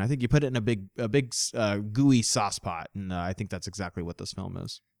equation, and I think you put it in a big gooey sauce pot, and I think that's exactly what this film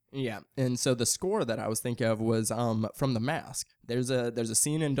is. Yeah, and so the score that I was thinking of was from The Mask. There's a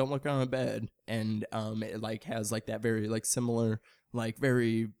scene in Don't Look Under the Bed, and it like has like that very like similar, like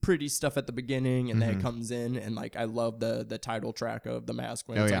very pretty stuff at the beginning, and then it comes in, and like I love the title track of The Mask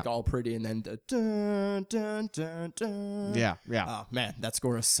when it's like all pretty, and then the dun dun dun dun. Yeah. Oh man, that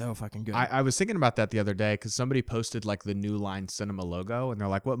score is so fucking good. I was thinking about that the other day, because somebody posted like the New Line Cinema logo, and they're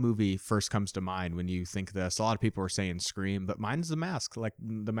like, what movie first comes to mind when you think this? A lot of people were saying Scream, but mine's The Mask. Like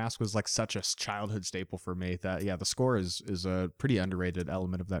The Mask was like such a childhood staple for me that the score is a pretty underrated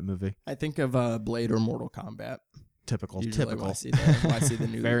element of that movie. I think of Blade or Mortal Kombat. Typical. When I see the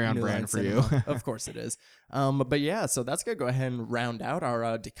new very on new brand for cinema. you. Of course it is. But yeah, so that's gonna go ahead and round out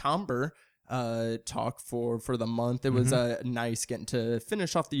our December talk for the month. It was nice getting to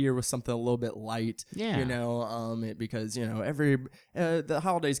finish off the year with something a little bit light. Yeah. Because every the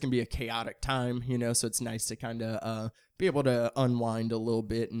holidays can be a chaotic time. So it's nice to kind of be able to unwind a little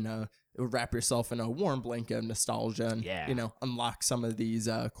bit and wrap yourself in a warm blanket of nostalgia and, Yeah. unlock some of these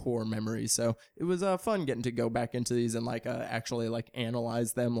core memories. So it was fun getting to go back into these and actually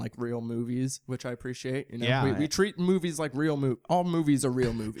analyze them like real movies, which I appreciate. Yeah. We treat movies like real all movies are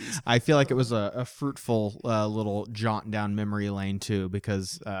real movies. I feel like it was a fruitful little jaunt down memory lane too,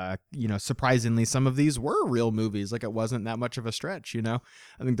 because surprisingly, some of these were real movies. Like, it wasn't that much of a stretch. I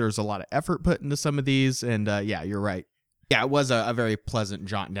think there's a lot of effort put into some of these, and yeah, you're right. Yeah, it was a very pleasant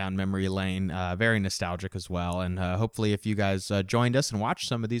jaunt down memory lane, very nostalgic as well. And hopefully if you guys joined us and watched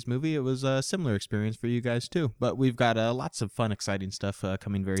some of these movies, it was a similar experience for you guys too. But we've got lots of fun, exciting stuff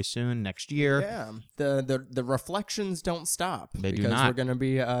coming very soon, next year. Yeah, the reflections don't stop. They do because not. We're going to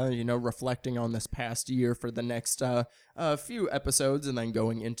be, reflecting on this past year for the next few episodes and then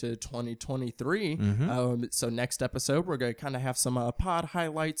going into 2023. So next episode, we're going to kind of have some pod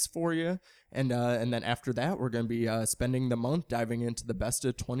highlights for you. And then after that, we're going to be spending the month diving into the best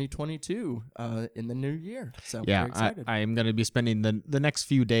of 2022 in the new year. So yeah, we're excited. I am going to be spending the next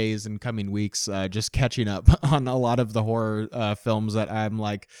few days and coming weeks just catching up on a lot of the horror films that I'm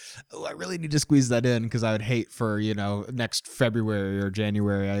like, oh, I really need to squeeze that in, because I would hate for, next February or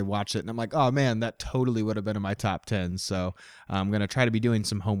January I watch it and I'm like, oh man, that totally would have been in my top 10. So I'm going to try to be doing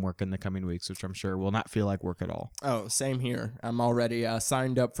some homework in the coming weeks, which I'm sure will not feel like work at all. Oh, same here. I'm already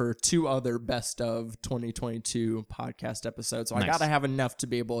signed up for 2 other best of 2022 podcast episodes. So Nice. I got to have enough to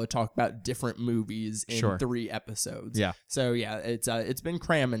be able to talk about different movies in Sure. 3 episodes. Yeah. So yeah, it's been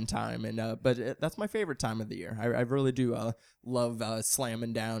cramming time, and that's my favorite time of the year. I really do love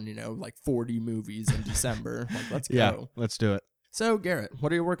slamming down 40 movies in December. Like, let's go. Yeah, let's do it. So Garrett,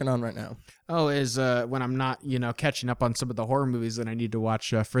 what are you working on right now? Oh, is when I'm not, catching up on some of the horror movies that I need to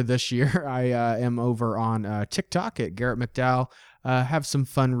watch for this year, I am over on TikTok at Garrett McDowell. Have some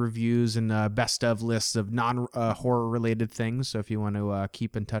fun reviews and best of lists of non-horror related things. So if you want to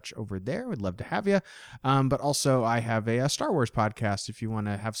keep in touch over there, we'd love to have you. But also I have a Star Wars podcast if you want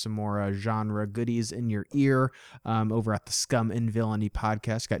to have some more genre goodies in your ear over at the Scum and Villainy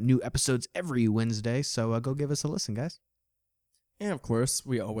podcast. Got new episodes every Wednesday. So go give us a listen, guys. And of course,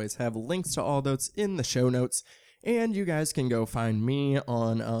 we always have links to all those in the show notes. And you guys can go find me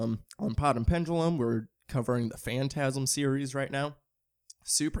on Pod and Pendulum. We're covering the Phantasm series right now.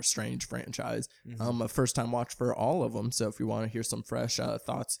 Super strange franchise. A first time watch for all of them. So if you want to hear some fresh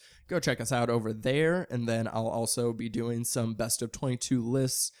thoughts, go check us out over there. And then I'll also be doing some best of 22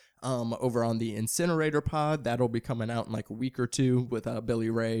 lists over on the Incinerator Pod. That'll be coming out in like a week or 2 with Billy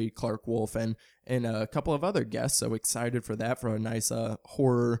Ray, Clark Wolf, and a couple of other guests. So excited for that, for a nice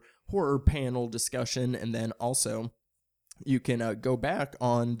horror panel discussion. And then also you can go back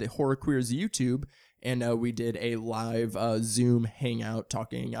on the Horror Queers YouTube, and we did a live Zoom hangout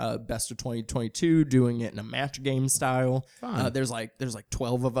talking best of 2022, doing it in a match game style. There's like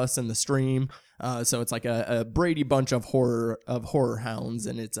 12 of us in the stream, so it's like a Brady Bunch of horror hounds,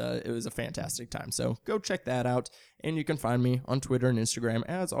 and it was a fantastic time. So go check that out, and you can find me on Twitter and Instagram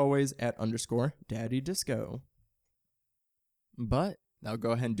as always at _DaddyDisco. But now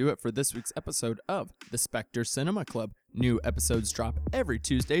go ahead and do it for this week's episode of the Spectre Cinema Club. New episodes drop every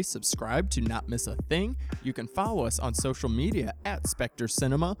Tuesday. Subscribe to not miss a thing. You can follow us on social media at Spectre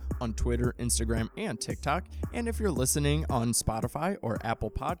Cinema on Twitter, Instagram, and TikTok. And if you're listening on Spotify or Apple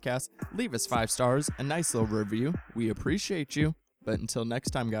Podcasts, leave us 5 stars, a nice little review. We appreciate you. But until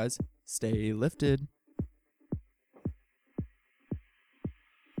next time, guys, stay lifted.